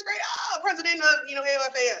Capitol Grill. He's great. Oh, president of,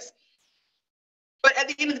 AOFAS. But at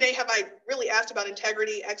the end of the day, have I really asked about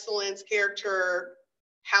integrity, excellence, character,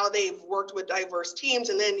 how they've worked with diverse teams?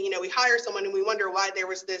 And then, we hire someone and we wonder why there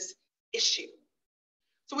was this issue.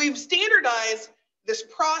 So we've standardized this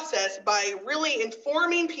process by really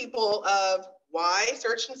informing people of why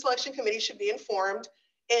search and selection committees should be informed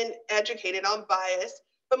and educated on bias.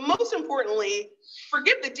 But most importantly,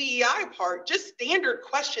 forget the DEI part, just standard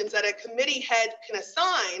questions that a committee head can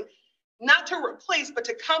assign, not to replace, but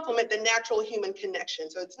to complement the natural human connection.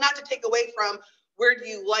 So it's not to take away from where do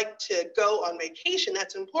you like to go on vacation,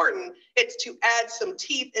 that's important. It's to add some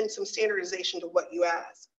teeth and some standardization to what you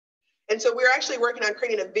ask. And so we're actually working on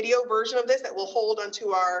creating a video version of this that will hold onto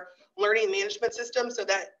our learning management system so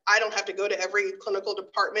that I don't have to go to every clinical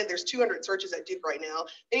department. There's 200 searches at Duke right now.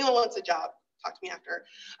 Anyone wants a job, talk to me after.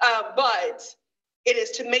 But it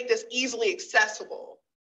is to make this easily accessible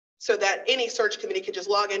so that any search committee can just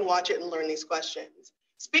log in, watch it, and learn these questions.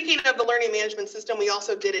 Speaking of the learning management system, we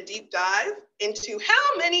also did a deep dive into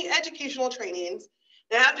how many educational trainings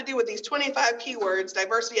that have to do with these 25 keywords,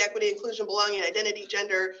 diversity, equity, inclusion, belonging, identity,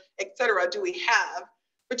 gender, et cetera, do we have?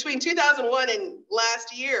 Between 2001 and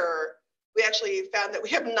last year, we actually found that we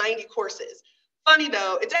have 90 courses. Funny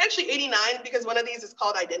though, it's actually 89 because one of these is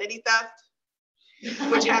called identity theft,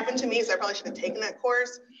 which happened to me, so I probably should have taken that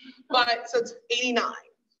course. But so it's 89.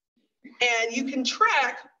 And you can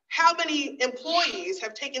track how many employees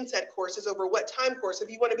have taken said courses over what time course. If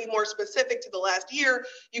you want to be more specific to the last year,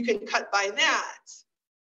 you can cut by that.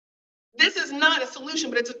 This is not a solution,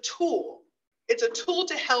 but it's a tool. It's a tool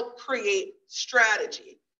to help create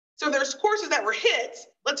strategy. So there's courses that were hits.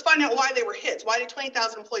 Let's find out why they were hits. Why did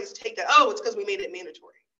 20,000 employees take that? Oh, it's because we made it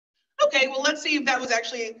mandatory. Okay, well, let's see if that was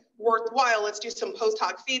actually worthwhile. Let's do some post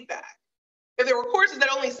hoc feedback. If there were courses that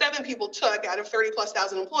only 7 people took out of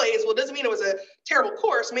 30,000+ employees, well, it doesn't mean it was a terrible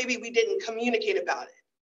course. Maybe we didn't communicate about it.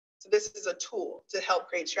 So this is a tool to help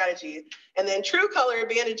create strategy. And then true color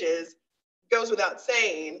advantages goes without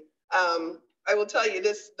saying. I will tell you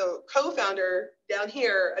this, the co-founder down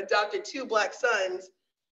here adopted 2 Black sons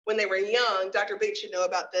when they were young. Dr. Bates should know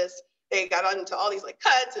about this. They got into all these like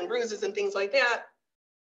cuts and bruises and things like that.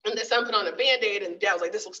 And the son put on a Band-Aid and dad was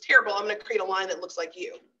like, this looks terrible. I'm gonna create a line that looks like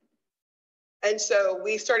you. And so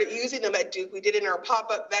we started using them at Duke. We did it in our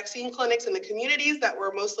pop-up vaccine clinics in the communities that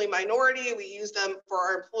were mostly minority. We used them for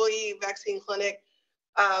our employee vaccine clinic.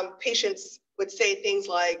 Patients would say things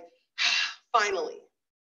like, finally.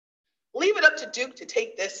 Leave it up to Duke to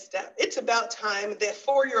take this step. It's about time. The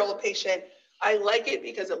 4-year-old patient, I like it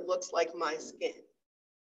because it looks like my skin.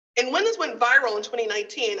 And when this went viral in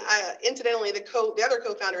 2019, incidentally, the other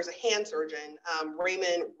co-founder is a hand surgeon,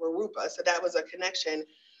 Raymond Warupa, so that was a connection.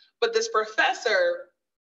 But this professor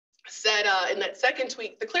said in that second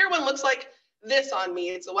tweet, the clear one looks like this on me.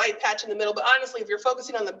 It's a white patch in the middle, but honestly, if you're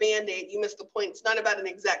focusing on the Band-Aid, you missed the point. It's not about an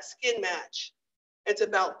exact skin match. It's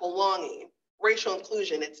about belonging, racial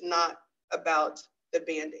inclusion. It's not about the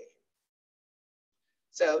Band-Aid.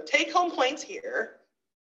 So take home points here.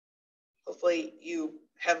 Hopefully you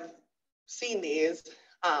have seen these,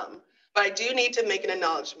 but I do need to make an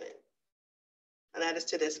acknowledgement, and that is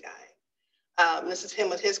to this guy. This is him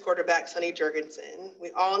with his quarterback, Sonny Jurgensen.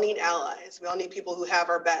 We all need allies. We all need people who have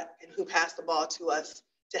our back and who pass the ball to us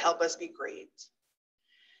to help us be great.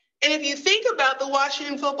 And if you think about the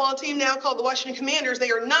Washington football team now called the Washington Commanders,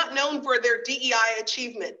 they are not known for their DEI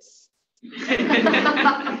achievements.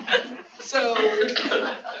 So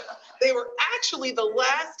they were actually the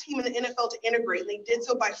last team in the NFL to integrate, and they did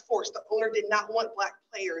so by force. The owner did not want Black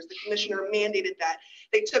players. The commissioner mandated that.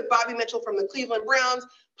 They took Bobby Mitchell from the Cleveland Browns,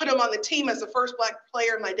 put him on the team as the first Black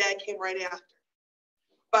player. My dad came right after.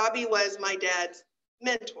 Bobby was my dad's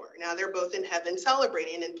mentor. Now they're both in heaven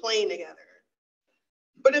celebrating and playing together.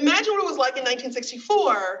 But imagine what it was like in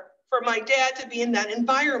 1964 for my dad to be in that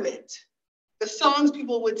environment. The songs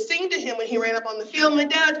people would sing to him when he ran up on the field. My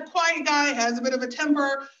dad's a quiet guy, has a bit of a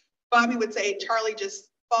temper. Bobby would say, Charlie, just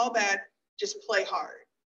fall back, just play hard.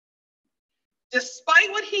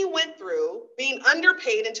 Despite what he went through, being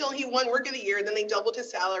underpaid until he won Work of the Year, then they doubled his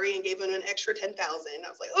salary and gave him an extra $10,000. I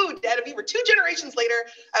was like, oh, Dad, if you were 2 generations later,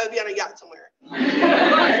 I would be on a yacht somewhere.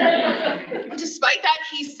 Despite that,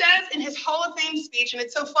 he says in his Hall of Fame speech, and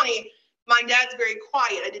it's so funny, my dad's very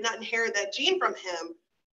quiet. I did not inherit that gene from him.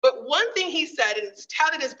 But one thing he said, and it's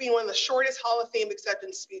touted as being one of the shortest Hall of Fame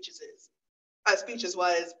acceptance speeches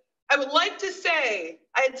was, I would like to say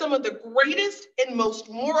I had some of the greatest and most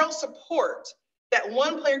moral support that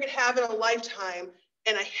one player could have in a lifetime,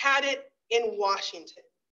 and I had it in Washington.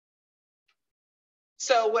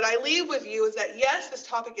 So what I leave with you is that, yes, this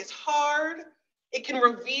topic is hard. It can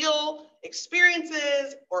reveal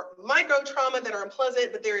experiences or micro trauma that are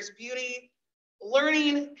unpleasant, but there is beauty,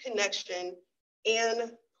 learning, connection,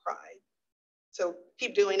 and pride. So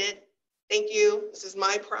keep doing it. Thank you. This is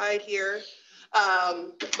my pride here.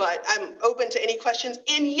 But I'm open to any questions.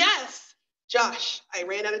 And yes, Josh, I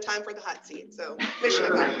ran out of time for the hot seat. So mission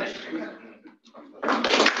accomplished.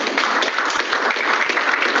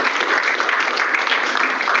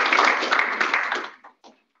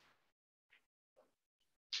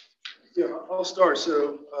 Yeah, I'll start.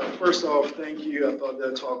 So first off, thank you. I thought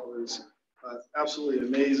that talk was absolutely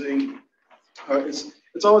amazing.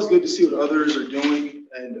 It's always good to see what others are doing.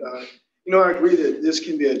 And, I agree that this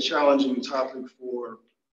can be a challenging topic for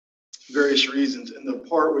various reasons. And the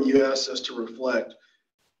part where you asked us to reflect,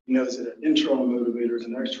 is it an internal motivator, is it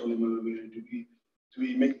an external motivator? Do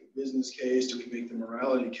we make the business case? Do we make the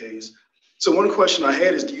morality case? So one question I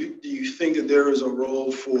had is, do you think that there is a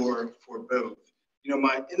role for both?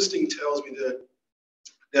 My instinct tells me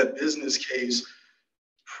that business case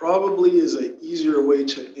probably is an easier way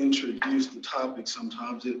to introduce the topic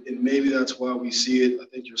sometimes, and maybe that's why we see it. I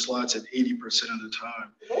think your slide said 80% of the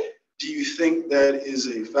time. Do you think that is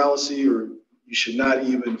a fallacy, or you should not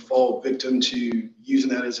even fall victim to using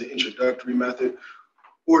that as an introductory method,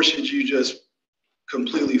 or should you just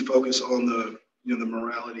completely focus on the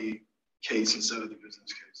morality case instead of the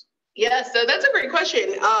business case? Yeah, so that's a great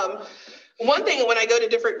question. One thing when I go to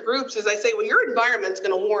different groups is I say, well, your environment's going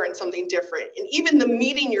to warrant something different. And even the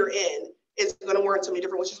meeting you're in is going to warrant something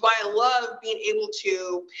different, which is why I love being able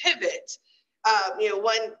to pivot.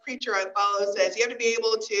 One preacher I follow says you have to be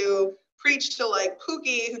able to preach to like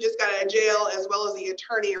Pookie, who just got out of jail, as well as the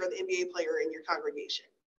attorney or the NBA player in your congregation.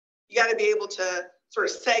 You got to be able to sort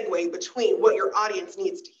of segue between what your audience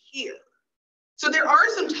needs to hear. So there are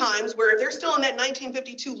some times where if they're still in that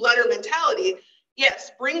 1952 letter mentality,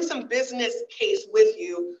 yes, bring some business case with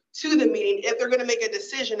you to the meeting if they're going to make a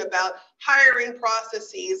decision about hiring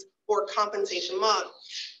processes or compensation models.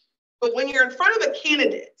 But when you're in front of a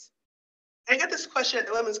candidate, I got this question at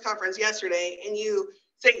the women's conference yesterday, and you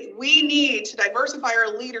say, we need to diversify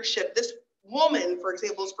our leadership. This woman, for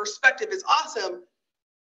example's perspective is awesome.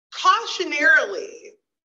 Cautionarily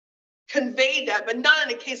conveyed that, but not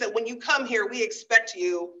in a case that when you come here, we expect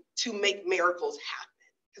you to make miracles happen,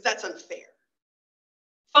 because that's unfair.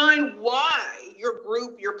 Find why your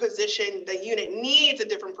group, your position, the unit needs a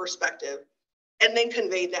different perspective, and then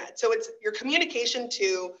convey that. So it's your communication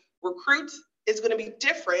to recruits is going to be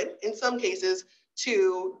different in some cases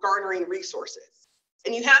to garnering resources.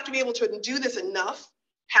 And you have to be able to do this enough,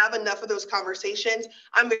 have enough of those conversations.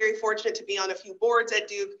 I'm very fortunate to be on a few boards at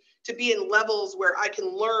Duke, to be in levels where I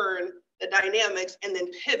can learn the dynamics and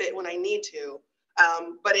then pivot when I need to.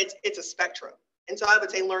 But it's a spectrum. And so I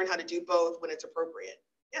would say learn how to do both when it's appropriate.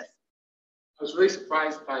 Yes. I was really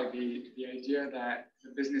surprised by the idea that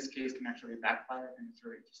the business case can actually backfire, and it's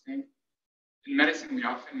really interesting. In medicine, we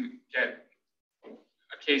often get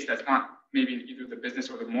a case that's not maybe either the business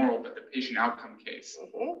or the moral, but the patient outcome case.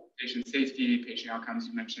 Mm-hmm. Patient safety, patient outcomes,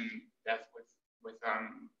 you mentioned death with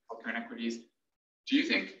healthcare inequities. Do you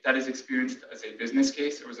think that is experienced as a business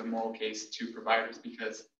case or as a moral case to providers?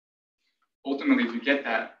 Because ultimately, if you get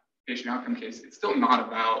that patient outcome case, it's still not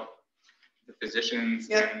about the physicians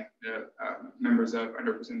and the members of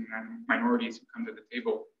underrepresented minorities who come to the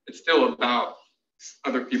table. It's still about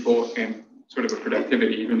other people and sort of a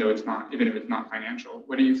productivity, even if it's not financial.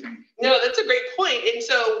 What do you think? No, that's a great point. And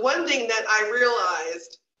so one thing that I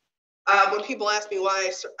realized when people ask me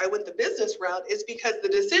why I went the business route is because the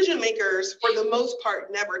decision makers, for the most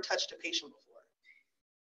part, never touched a patient before.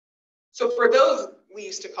 So for those, we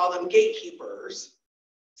used to call them gatekeepers,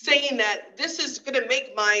 saying that this is going to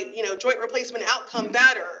make my joint replacement outcome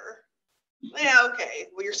better. Yeah, okay.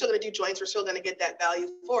 Well, you're still going to do joints. We're still going to get that value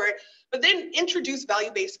for it. But then introduce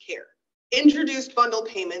value-based care, introduce bundle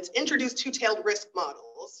payments, introduce two-tailed risk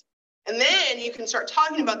models. And then you can start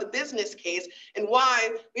talking about the business case and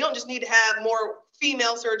why we don't just need to have more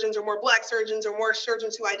female surgeons or more Black surgeons or more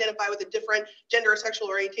surgeons who identify with a different gender or sexual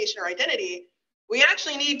orientation or identity. We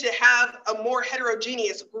actually need to have a more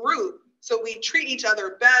heterogeneous group so we treat each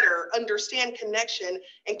other better, understand connection,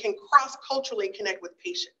 and can cross-culturally connect with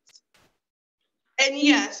patients. And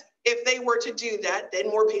yes, if they were to do that, then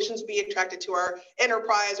more patients would be attracted to our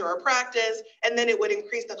enterprise or our practice, and then it would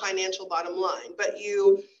increase the financial bottom line. But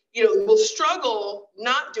you will struggle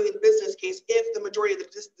not doing the business case if the majority of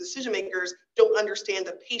the decision makers don't understand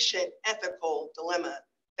the patient ethical dilemma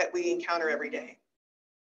that we encounter every day.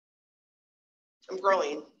 I'm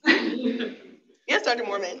growing. Yes, Dr.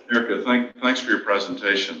 Moorman. Erica, thanks for your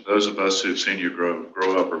presentation. Those of us who've seen you grow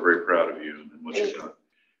up are very proud of you and what you've done.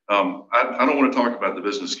 I don't want to talk about the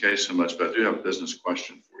business case so much, but I do have a business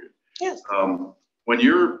question for you. Yes. When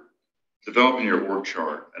you're developing your org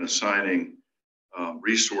chart and assigning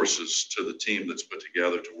resources to the team that's put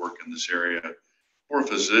together to work in this area, for a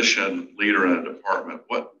physician leader in a department,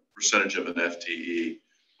 what percentage of an FTE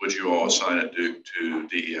would you all assign it to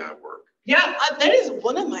DEI work? Yeah, that is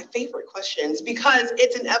one of my favorite questions because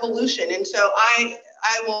it's an evolution. And so I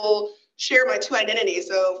will share my two identities.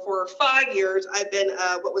 So for 5 years, I've been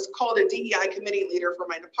what was called a DEI committee leader for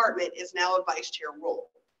my department, is now a vice chair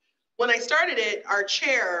role. When I started it, our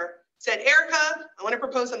chair said, Erica, I want to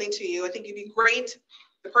propose something to you. I think you'd be great.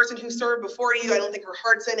 The person who served before you, I don't think her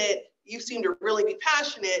heart's in it. You seem to really be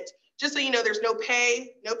passionate. Just so you know, there's no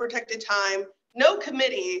pay, no protected time, no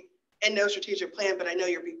committee, and no strategic plan, but I know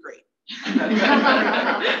you'll be great.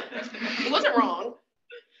 He wasn't wrong,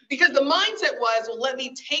 because the mindset was, well, let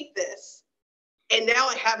me take this, and now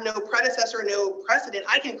I have no predecessor, no precedent.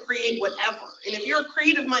 I can create whatever. And if you're a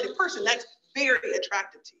creative-minded person, that's very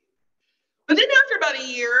attractive to you. But then after about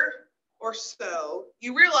a year or so,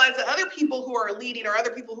 you realize that other people who are leading or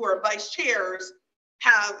other people who are vice chairs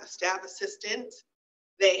have a staff assistant.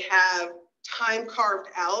 They have time carved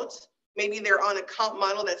out. Maybe they're on a comp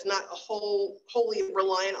model that's not wholly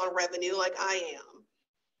reliant on revenue like I am.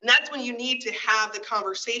 And that's when you need to have the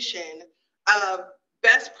conversation of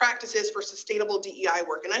best practices for sustainable DEI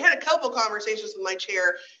work. And I had a couple conversations with my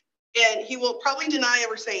chair, and he will probably deny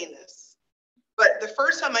ever saying this. But the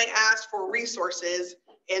first time I asked for resources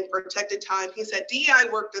and protected time, he said, DEI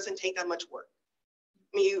work doesn't take that much work.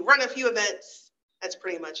 I mean, you run a few events, that's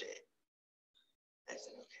pretty much it. I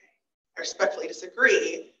said, okay, I respectfully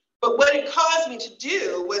disagree. But what it caused me to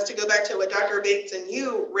do was to go back to what Dr. Bates and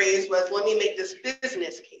you raised was, let me make this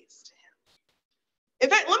business case to him. In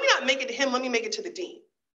fact, let me not make it to him, let me make it to the dean.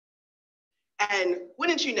 And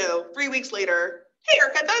wouldn't you know, 3 weeks later, hey,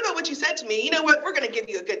 Eric, I thought about what you said to me. You know what, we're gonna give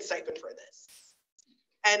you a good stipend for this.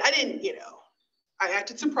 And I didn't, I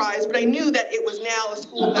acted surprised, but I knew that it was now a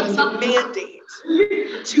school of medicine mandate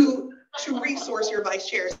to resource your vice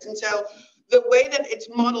chairs. And so the way that it's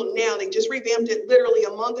modeled now, they just revamped it literally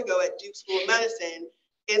a month ago at Duke School of Medicine,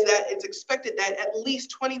 is that it's expected that at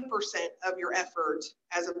least 20% of your effort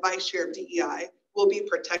as a vice chair of DEI will be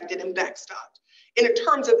protected and backstopped in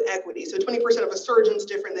terms of equity. So 20% of a surgeon is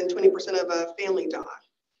different than 20% of a family doc.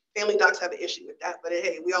 Family docs have an issue with that, but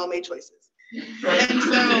hey, we all made choices. And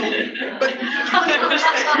so, but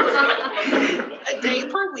 20% a day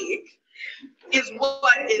per week is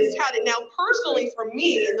what is touted. Now, personally for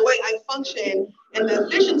me, and the way I function and the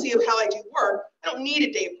efficiency of how I do work, I don't need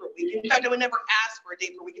a day per week. In fact, I would never ask for a day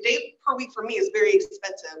per week. A day per week for me is very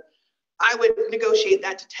expensive. I would negotiate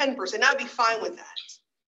that to 10%. I'd be fine with that.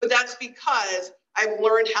 But that's because I've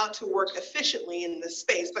learned how to work efficiently in this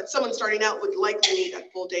space. But someone starting out would likely need a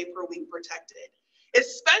full day per week protected,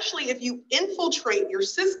 especially if you infiltrate your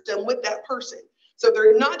system with that person. So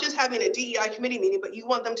they're not just having a DEI committee meeting, but you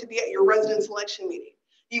want them to be at your resident selection meeting.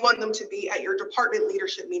 You want them to be at your department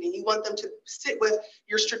leadership meeting. You want them to sit with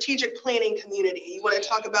your strategic planning community. You want to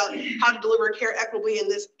talk about how to deliver care equitably in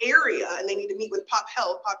this area, and they need to meet with pop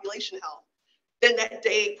health, population health. Then that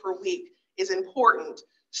day per week is important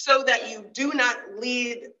so that you do not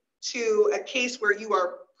lead to a case where you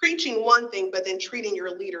are preaching one thing, but then treating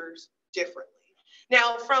your leaders differently.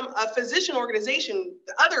 Now, from a physician organization,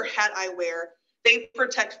 the other hat I wear, they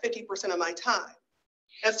protect 50% of my time.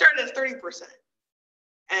 It started as 30%.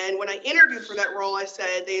 And when I interviewed for that role, I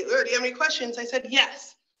said, do you have any questions? I said,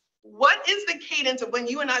 yes. What is the cadence of when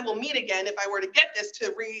you and I will meet again if I were to get this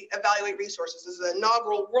to reevaluate resources? This is an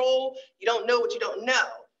inaugural role. You don't know what you don't know.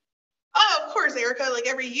 Oh, of course, Erica, like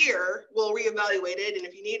every year we'll reevaluate it. And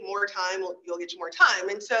if you need more time, you'll get you more time.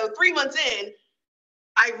 And so 3 months in,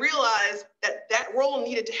 I realized that that role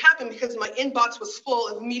needed to happen because my inbox was full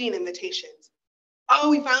of meeting invitations. Oh,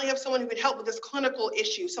 we finally have someone who could help with this clinical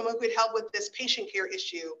issue, someone who could help with this patient care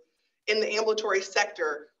issue in the ambulatory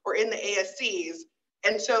sector or in the ASCs.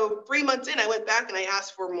 And so 3 months in, I went back and I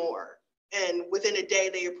asked for more. And within a day,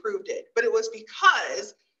 they approved it. But it was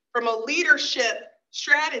because from a leadership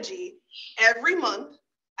strategy, every month,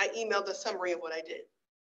 I emailed a summary of what I did.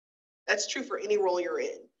 That's true for any role you're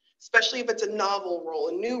in, especially if it's a novel role,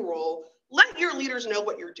 a new role. Let your leaders know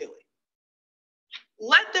what you're doing.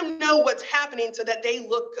 Let them know what's happening so that they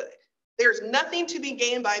look good. There's nothing to be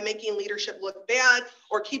gained by making leadership look bad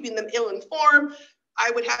or keeping them ill-informed. I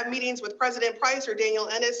would have meetings with President Price or Daniel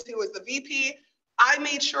Ennis, who was the VP. I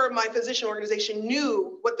made sure my physician organization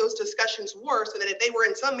knew what those discussions were so that if they were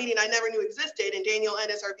in some meeting I never knew existed and Daniel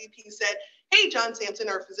Ennis, our VP, said, hey, John Sampson,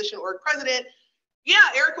 our physician org president,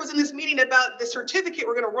 yeah, Eric was in this meeting about the certificate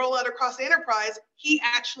we're going to roll out across the enterprise. He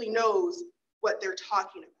actually knows what they're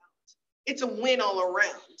talking about. It's a win all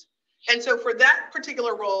around. And so for that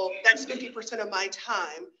particular role, that's 50% of my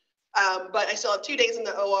time. But I still have 2 days in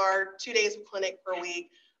the OR, 2 days of clinic per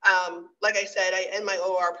week. Like I said, I end my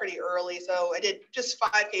OR pretty early. So I did just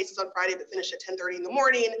 5 cases on Friday, but finished at 10:30 in the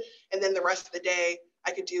morning. And then the rest of the day,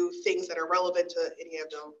 I could do things that are relevant to any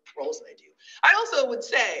of the roles that I do. I also would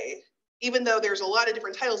say, even though there's a lot of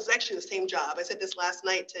different titles, it's actually the same job. I said this last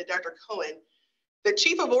night to Dr. Cohen. The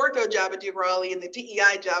chief of ortho job at Duke Raleigh and the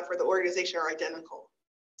DEI job for the organization are identical.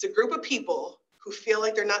 It's a group of people who feel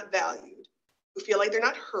like they're not valued, who feel like they're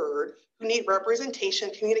not heard, who need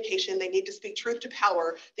representation, communication. They need to speak truth to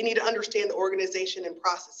power. They need to understand the organization and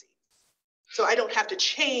processes. So I don't have to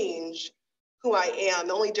change who I am.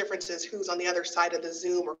 The only difference is who's on the other side of the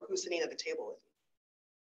Zoom or who's sitting at the table with me.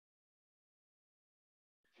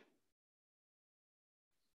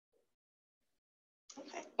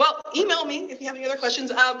 Okay. Well, email me if you have any other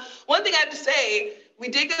questions. One thing I have to say, we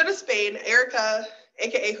did go to Spain. Erica,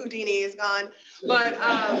 AKA Houdini, is gone. But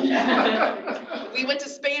we went to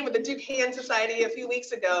Spain with the Duke Hand Society a few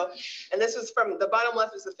weeks ago. And this was from the bottom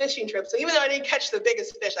left is the fishing trip. So even though I didn't catch the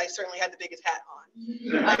biggest fish, I certainly had the biggest hat on.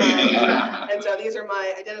 And so these are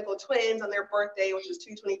my identical twins on their birthday, which is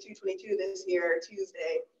 2/22/22 this year,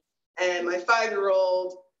 Tuesday. And my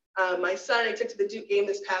 5-year-old, my son, I took to the Duke game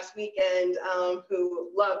this past weekend, who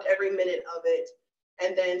loved every minute of it.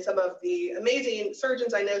 And then some of the amazing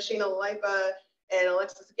surgeons I know, Shayna Lipa and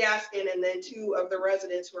Alexis Gaskin, and then 2 of the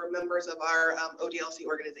residents who are members of our ODLC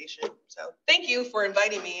organization. So thank you for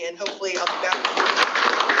inviting me, and hopefully I'll be back.